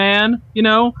fine, man. You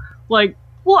know, like,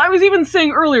 well, I was even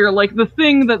saying earlier, like, the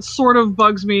thing that sort of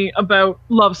bugs me about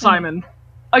Love, Simon.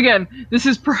 Again, this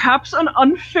is perhaps an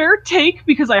unfair take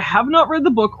because I have not read the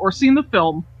book or seen the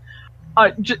film,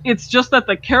 It's just that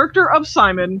the character of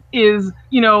Simon is,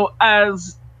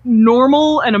 as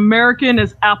normal and American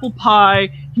as apple pie.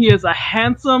 He is a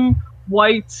handsome,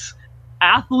 white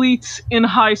athlete in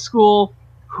high school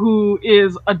who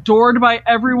is adored by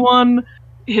everyone.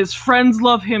 His friends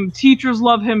love him, teachers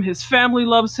love him, his family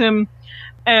loves him,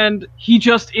 and he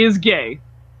just is gay.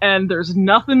 And there's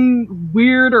nothing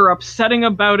weird or upsetting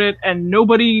about it, and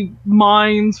nobody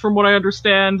minds, from what I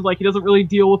understand. Like, he doesn't really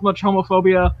deal with much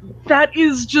homophobia. That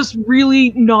is just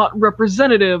really not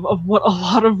representative of what a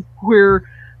lot of queer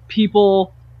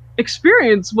people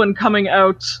experience when coming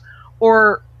out,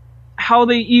 or how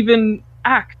they even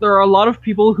act. There are a lot of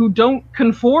people who don't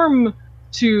conform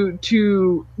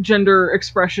to gender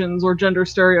expressions or gender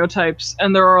stereotypes,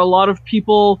 and there are a lot of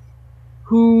people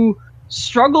who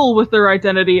struggle with their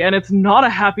identity, and it's not a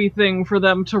happy thing for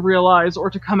them to realize or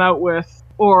to come out with.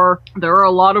 Or there are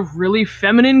a lot of really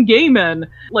feminine gay men.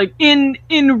 Like, in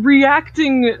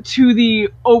reacting to the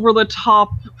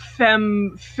over-the-top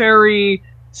femme fairy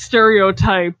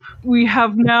stereotype, we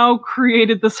have now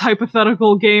created this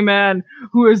hypothetical gay man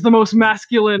who is the most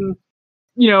masculine,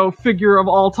 figure of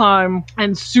all time,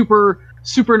 and super,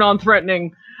 super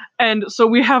non-threatening. And so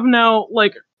we have now,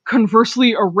 like,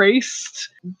 conversely erased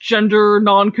gender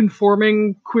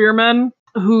non-conforming queer men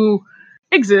who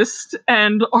exist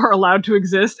and are allowed to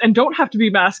exist and don't have to be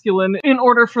masculine in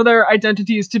order for their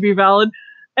identities to be valid.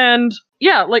 And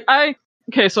yeah,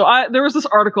 there was this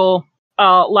article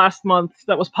last month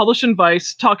that was published in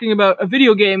Vice talking about a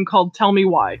video game called Tell Me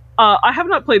Why. I have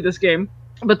not played this game,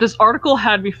 but this article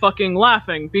had me fucking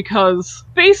laughing because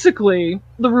basically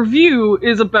the review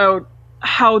is about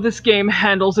how this game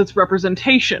handles its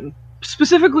representation,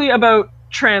 specifically about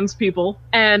trans people,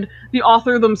 and the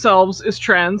author themselves is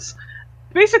trans.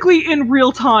 Basically, in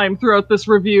real time throughout this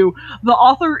review, the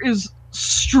author is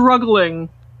struggling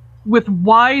with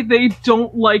why they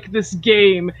don't like this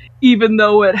game, even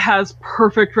though it has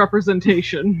perfect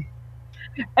representation.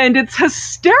 And it's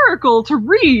hysterical to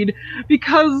read,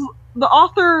 because the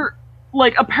author,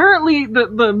 like, apparently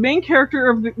the main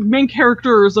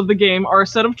characters of the game are a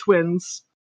set of twins,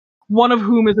 one of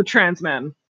whom is a trans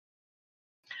man.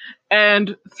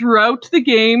 And throughout the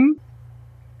game,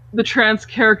 the trans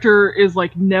character is,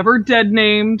 like, never dead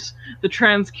named. The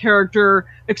trans character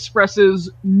expresses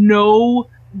no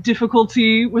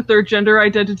difficulty with their gender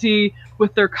identity,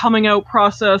 with their coming out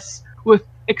process, with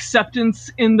acceptance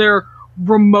in their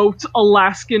remote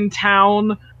Alaskan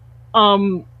town.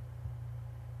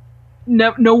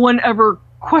 No one ever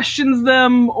questions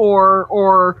them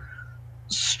or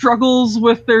struggles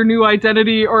with their new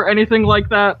identity or anything like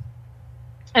that.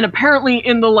 And apparently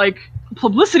in the, like,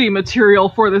 publicity material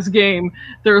for this game,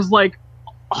 there's, like,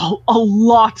 a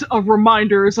lot of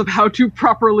reminders of how to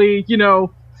properly,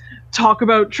 talk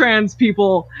about trans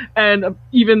people, and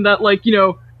even that, like,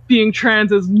 being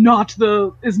trans is not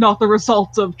the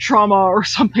result of trauma or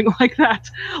something like that.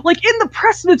 Like, in the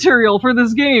press material for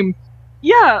this game,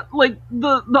 yeah, like,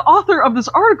 the author of this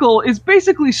article is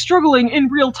basically struggling in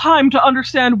real time to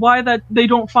understand why that they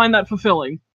don't find that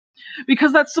fulfilling.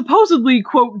 Because that's supposedly,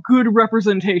 quote, good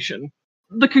representation.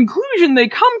 The conclusion they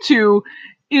come to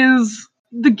is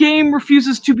the game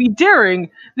refuses to be daring.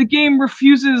 The game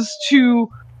refuses to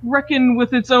reckon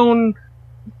with its own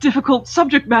difficult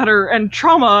subject matter and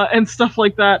trauma and stuff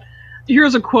like that.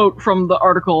 Here's a quote from the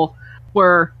article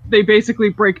where they basically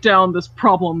break down this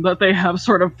problem that they have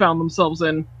sort of found themselves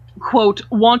in. Quote,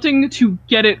 wanting to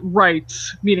get it right,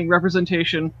 meaning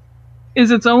representation,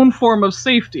 is its own form of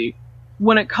safety.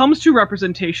 When it comes to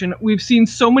representation, we've seen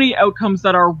so many outcomes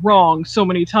that are wrong so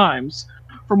many times.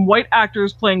 From white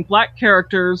actors playing black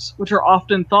characters, which are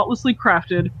often thoughtlessly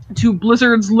crafted, to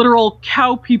Blizzard's literal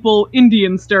cow people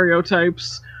Indian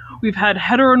stereotypes. We've had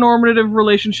heteronormative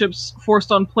relationships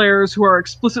forced on players who are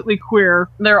explicitly queer.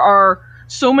 There are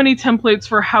so many templates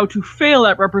for how to fail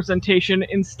at representation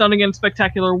in stunning and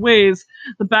spectacular ways.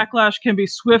 The backlash can be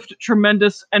swift,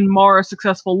 tremendous, and mar a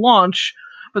successful launch.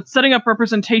 But setting up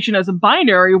representation as a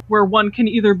binary where one can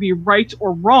either be right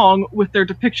or wrong with their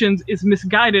depictions is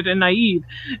misguided and naive.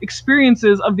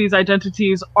 Experiences of these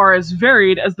identities are as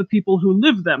varied as the people who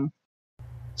live them.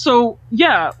 So,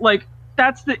 yeah, like,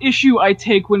 that's the issue I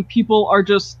take when people are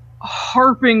just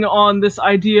harping on this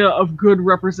idea of good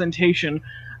representation.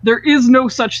 There is no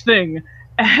such thing,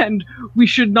 and we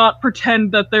should not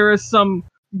pretend that there is some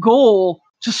goal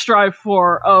to strive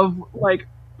for of, like,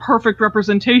 perfect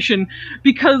representation,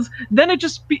 because then it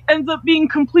just ends up being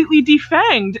completely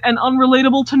defanged and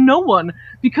unrelatable to no one,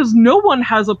 because no one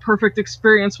has a perfect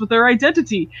experience with their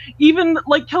identity. Even,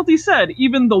 like Kelty said,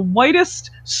 even the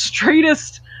whitest,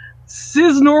 straightest,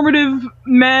 cis-normative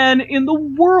man in the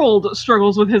world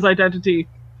struggles with his identity.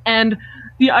 And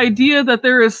the idea that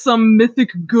there is some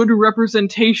mythic good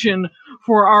representation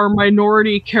for our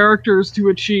minority characters to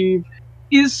achieve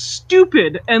is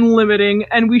stupid and limiting,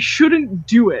 and we shouldn't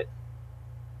do it.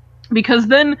 Because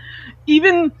then,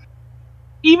 even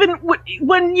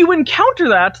when you encounter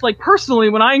that, like personally,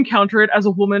 when I encounter it as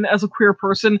a woman, as a queer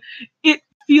person, it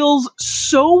feels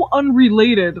so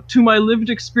unrelated to my lived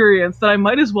experience that I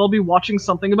might as well be watching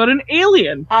something about an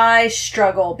alien. I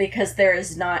struggle because there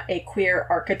is not a queer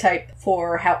archetype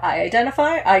for how I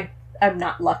identify. I'm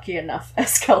not lucky enough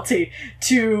as Kelty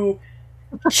to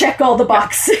check all the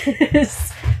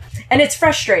boxes. And it's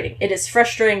frustrating. It is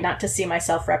frustrating not to see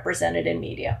myself represented in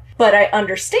media. But I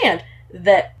understand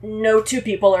that no two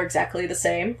people are exactly the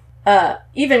same.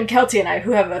 Even Kelty and I,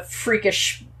 who have a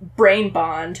freakish brain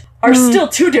bond, are still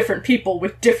two different people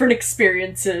with different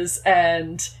experiences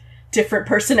and different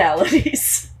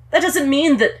personalities. That doesn't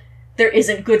mean that there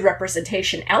isn't good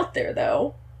representation out there,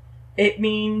 though. It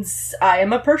means I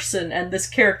am a person, and this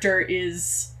character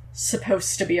is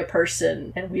supposed to be a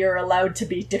person, and we are allowed to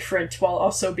be different while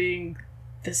also being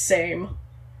the same.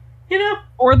 You know?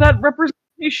 Or that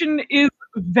representation is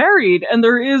varied, and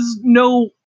there is no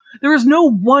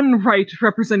one right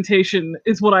representation,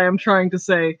 is what I am trying to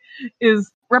say.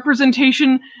 Is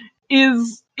representation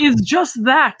is just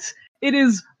that. It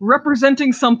is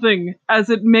representing something as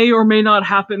it may or may not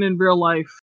happen in real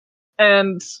life.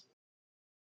 And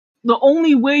the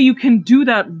only way you can do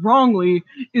that wrongly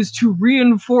is to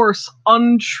reinforce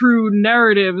untrue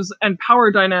narratives and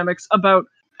power dynamics about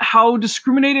how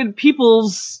discriminated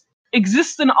peoples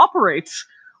exist and operate.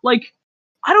 Like,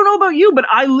 I don't know about you, but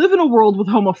I live in a world with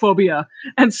homophobia.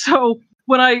 And so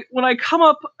when I come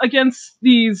up against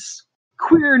these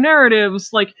queer narratives,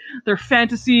 like they're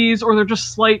fantasies or they're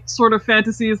just slight sort of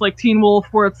fantasies like Teen Wolf,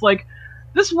 where it's like,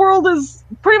 this world is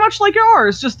pretty much like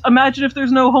ours, just imagine if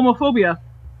there's no homophobia.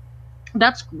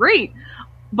 That's great,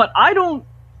 but I don't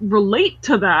relate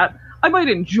to that. I might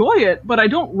enjoy it, but I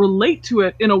don't relate to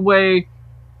it in a way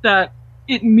that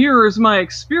it mirrors my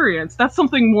experience. That's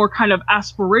something more kind of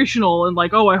aspirational and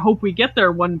like, oh, I hope we get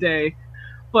there one day.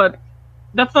 But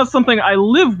that's not something I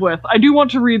live with. I do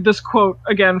want to read this quote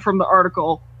again from the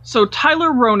article. So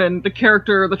Tyler Ronan, the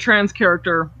trans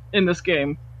character in this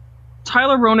game,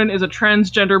 Tyler Ronan is a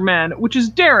transgender man, which is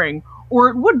daring, or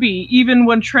it would be even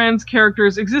when trans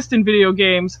characters exist in video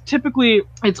games. Typically,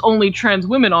 it's only trans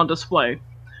women on display.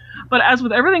 But as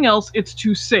with everything else, it's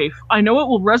too safe. I know it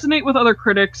will resonate with other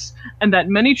critics, and that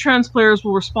many trans players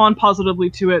will respond positively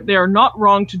to it. They are not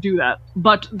wrong to do that.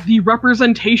 But the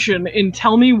representation in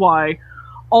Tell Me Why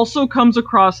also comes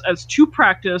across as too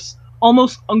practiced,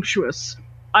 almost unctuous.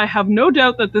 I have no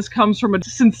doubt that this comes from a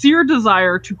sincere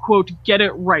desire to, quote, get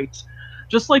it right.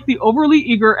 Just like the overly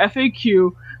eager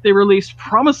FAQ they released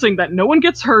promising that no one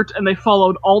gets hurt and they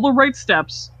followed all the right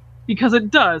steps, because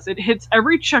it does. It hits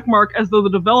every checkmark as though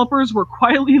the developers were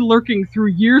quietly lurking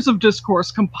through years of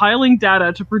discourse, compiling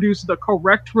data to produce the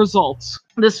correct results.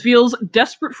 This feels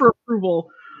desperate for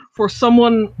approval for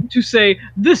someone to say,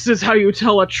 this is how you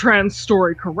tell a trans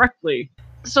story correctly.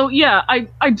 So yeah,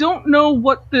 I don't know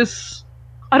what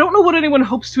anyone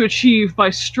hopes to achieve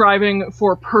by striving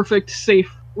for perfect,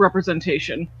 safe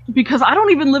representation, because I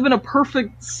don't even live in a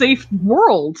perfect, safe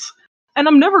world, and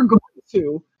I'm never going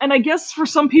to. And I guess for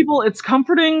some people it's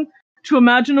comforting to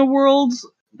imagine a world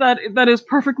that is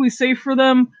perfectly safe for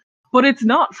them, but it's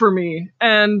not for me.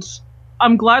 And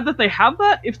I'm glad that they have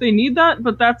that if they need that,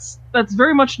 but that's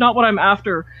very much not what I'm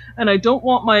after. And I don't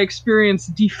want my experience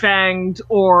defanged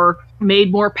or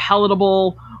made more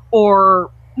palatable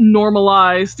or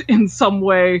normalized in some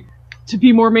way to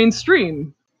be more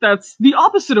mainstream. That's the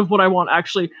opposite of what I want,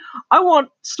 actually. I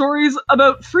want stories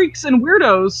about freaks and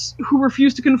weirdos who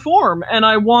refuse to conform, and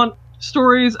I want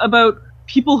stories about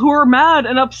people who are mad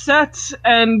and upset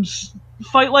and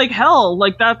fight like hell.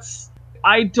 Like,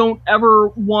 I don't ever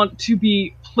want to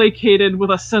be placated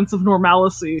with a sense of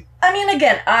normalcy. I mean,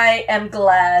 again, I am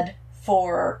glad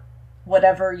for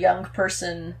whatever young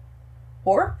person,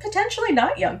 or potentially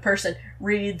not young person,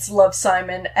 reads Love,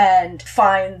 Simon and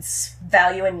finds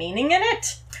value and meaning in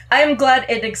it. I am glad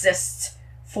it exists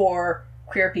for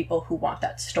queer people who want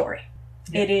that story.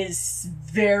 It is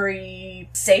very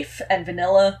safe and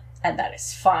vanilla, and that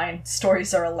is fine.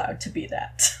 Stories are allowed to be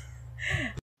that.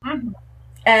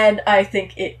 And I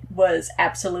think it was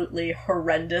absolutely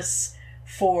horrendous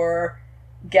for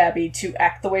Gabby to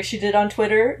act the way she did on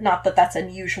Twitter. Not that that's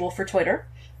unusual for Twitter.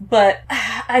 But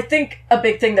I think a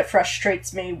big thing that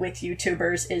frustrates me with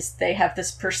YouTubers is they have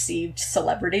this perceived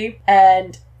celebrity,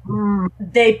 and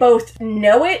they both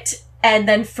know it and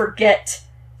then forget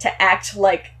to act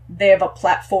like they have a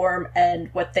platform and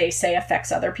what they say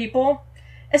affects other people.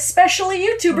 Especially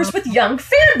YouTubers with young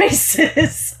fan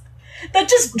bases. That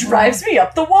just drives me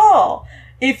up the wall.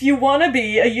 If you want to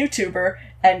be a YouTuber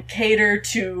and cater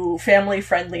to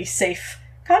family-friendly, safe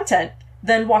content,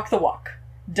 then walk the walk.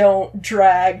 Don't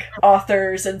drag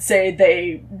authors and say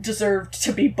they deserved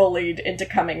to be bullied into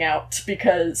coming out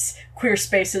because Queer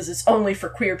Spaces is only for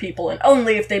queer people and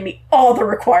only if they meet all the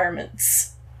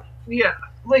requirements. Yeah,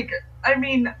 like, I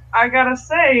mean, I gotta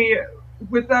say,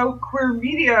 without queer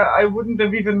media, I wouldn't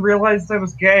have even realized I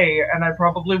was gay, and I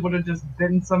probably would have just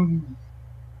been some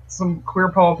queer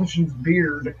politician's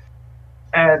beard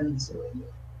and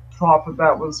thought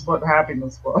that was what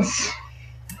happiness was.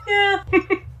 Yeah.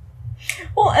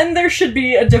 Well, and there should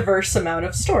be a diverse amount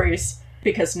of stories,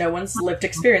 because no one's lived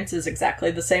experience is exactly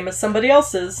the same as somebody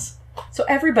else's. So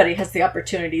everybody has the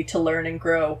opportunity to learn and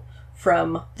grow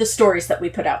from the stories that we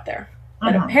put out there.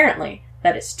 But apparently,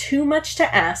 that is too much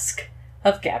to ask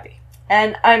of Gabby.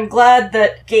 And I'm glad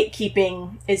that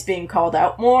gatekeeping is being called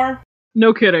out more.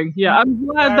 No kidding. Yeah, I'm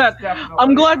glad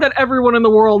that everyone in the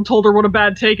world told her what a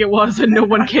bad take it was and no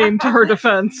one came to her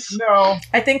defense. No.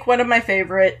 I think one of my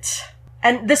favorite,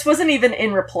 and this wasn't even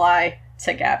in reply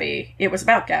to Gabby, it was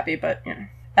about Gabby, but, you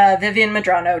know, Vivian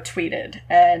Medrano tweeted,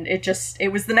 and it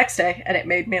was the next day, and it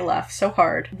made me laugh so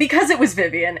hard. Because it was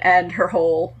Vivian and her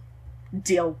whole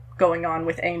deal going on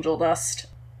with Angel Dust.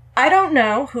 I don't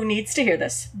know who needs to hear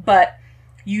this, but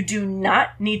you do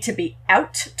not need to be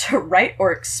out to write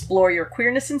or explore your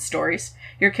queerness in stories.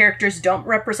 Your characters don't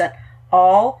represent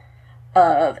all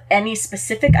of any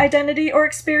specific identity or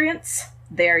experience.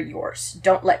 They're yours.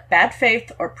 Don't let bad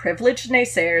faith or privileged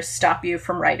naysayers stop you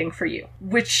from writing for you.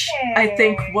 Which I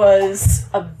think was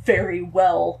a very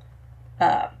well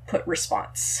put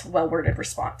response. Well-worded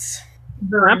response.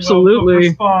 Very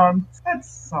Absolutely. well response. That's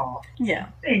soft. Yeah.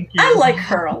 Thank you. I like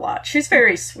her a lot. She's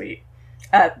very sweet.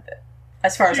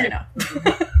 As far as I know.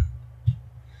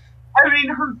 I mean,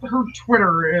 her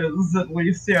Twitter is, at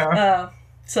least, yeah.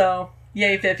 So,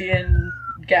 yay, Vivian.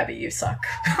 Gabby, you suck.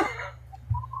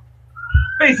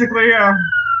 Basically, yeah.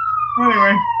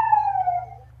 Anyway.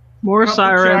 More Cut the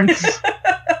sirens.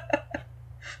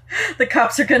 The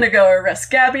cops are gonna go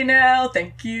arrest Gabby now.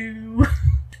 Thank you.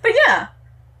 But yeah.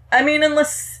 I mean,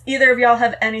 unless either of y'all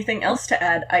have anything else to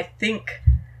add, I think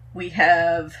we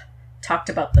have talked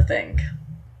about the thing.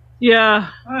 Yeah,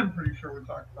 I'm pretty sure we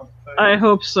talked about the thing. I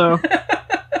hope so.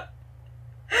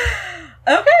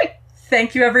 Okay.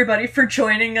 Thank you, everybody, for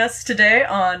joining us today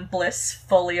on Bliss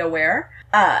Fully Aware.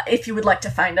 If you would like to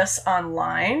find us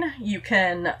online, you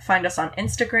can find us on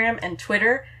Instagram and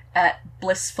Twitter at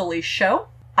Blissfully Show.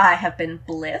 I have been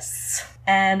Bliss.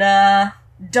 And,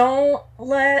 don't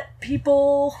let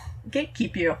people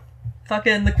gatekeep you.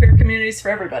 Fucking the queer community's for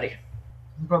everybody.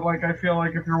 But, like, I feel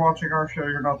like if you're watching our show,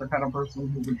 you're not the kind of person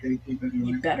who would gatekeep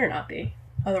anyway. You better not be.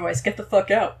 Otherwise, get the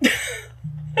fuck out.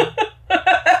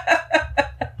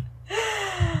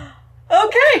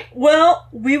 Okay, well,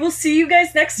 we will see you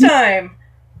guys next time.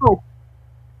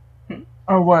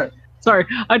 Oh, what? Sorry,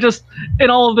 in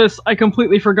all of this, I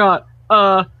completely forgot.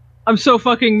 I'm so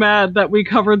fucking mad that we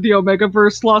covered the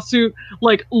Omegaverse lawsuit,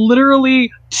 like,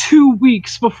 literally 2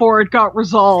 weeks before it got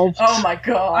resolved. Oh my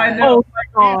god. I know. Oh my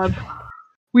god.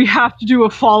 We have to do a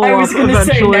follow-up I was gonna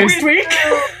eventually. say next week.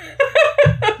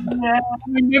 Yeah. I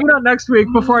mean, maybe not next week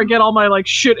before I get all my, like,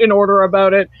 shit in order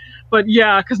about it. But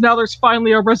yeah, because now there's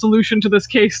finally a resolution to this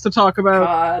case to talk about.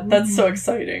 God, that's so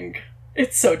exciting.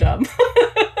 It's so dumb.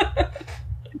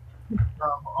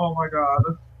 Oh my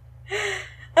god.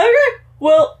 Okay,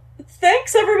 well,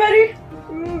 thanks everybody.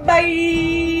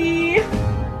 Bye.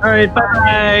 Alright,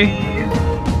 bye.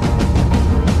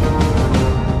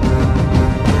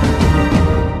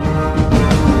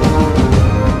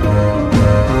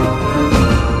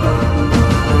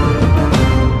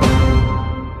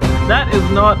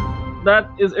 That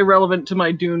is irrelevant to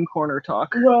my Dune Corner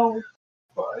talk. Well,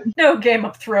 fine. No Game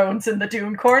of Thrones in the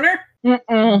Dune Corner.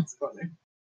 Mm-mm. That's funny.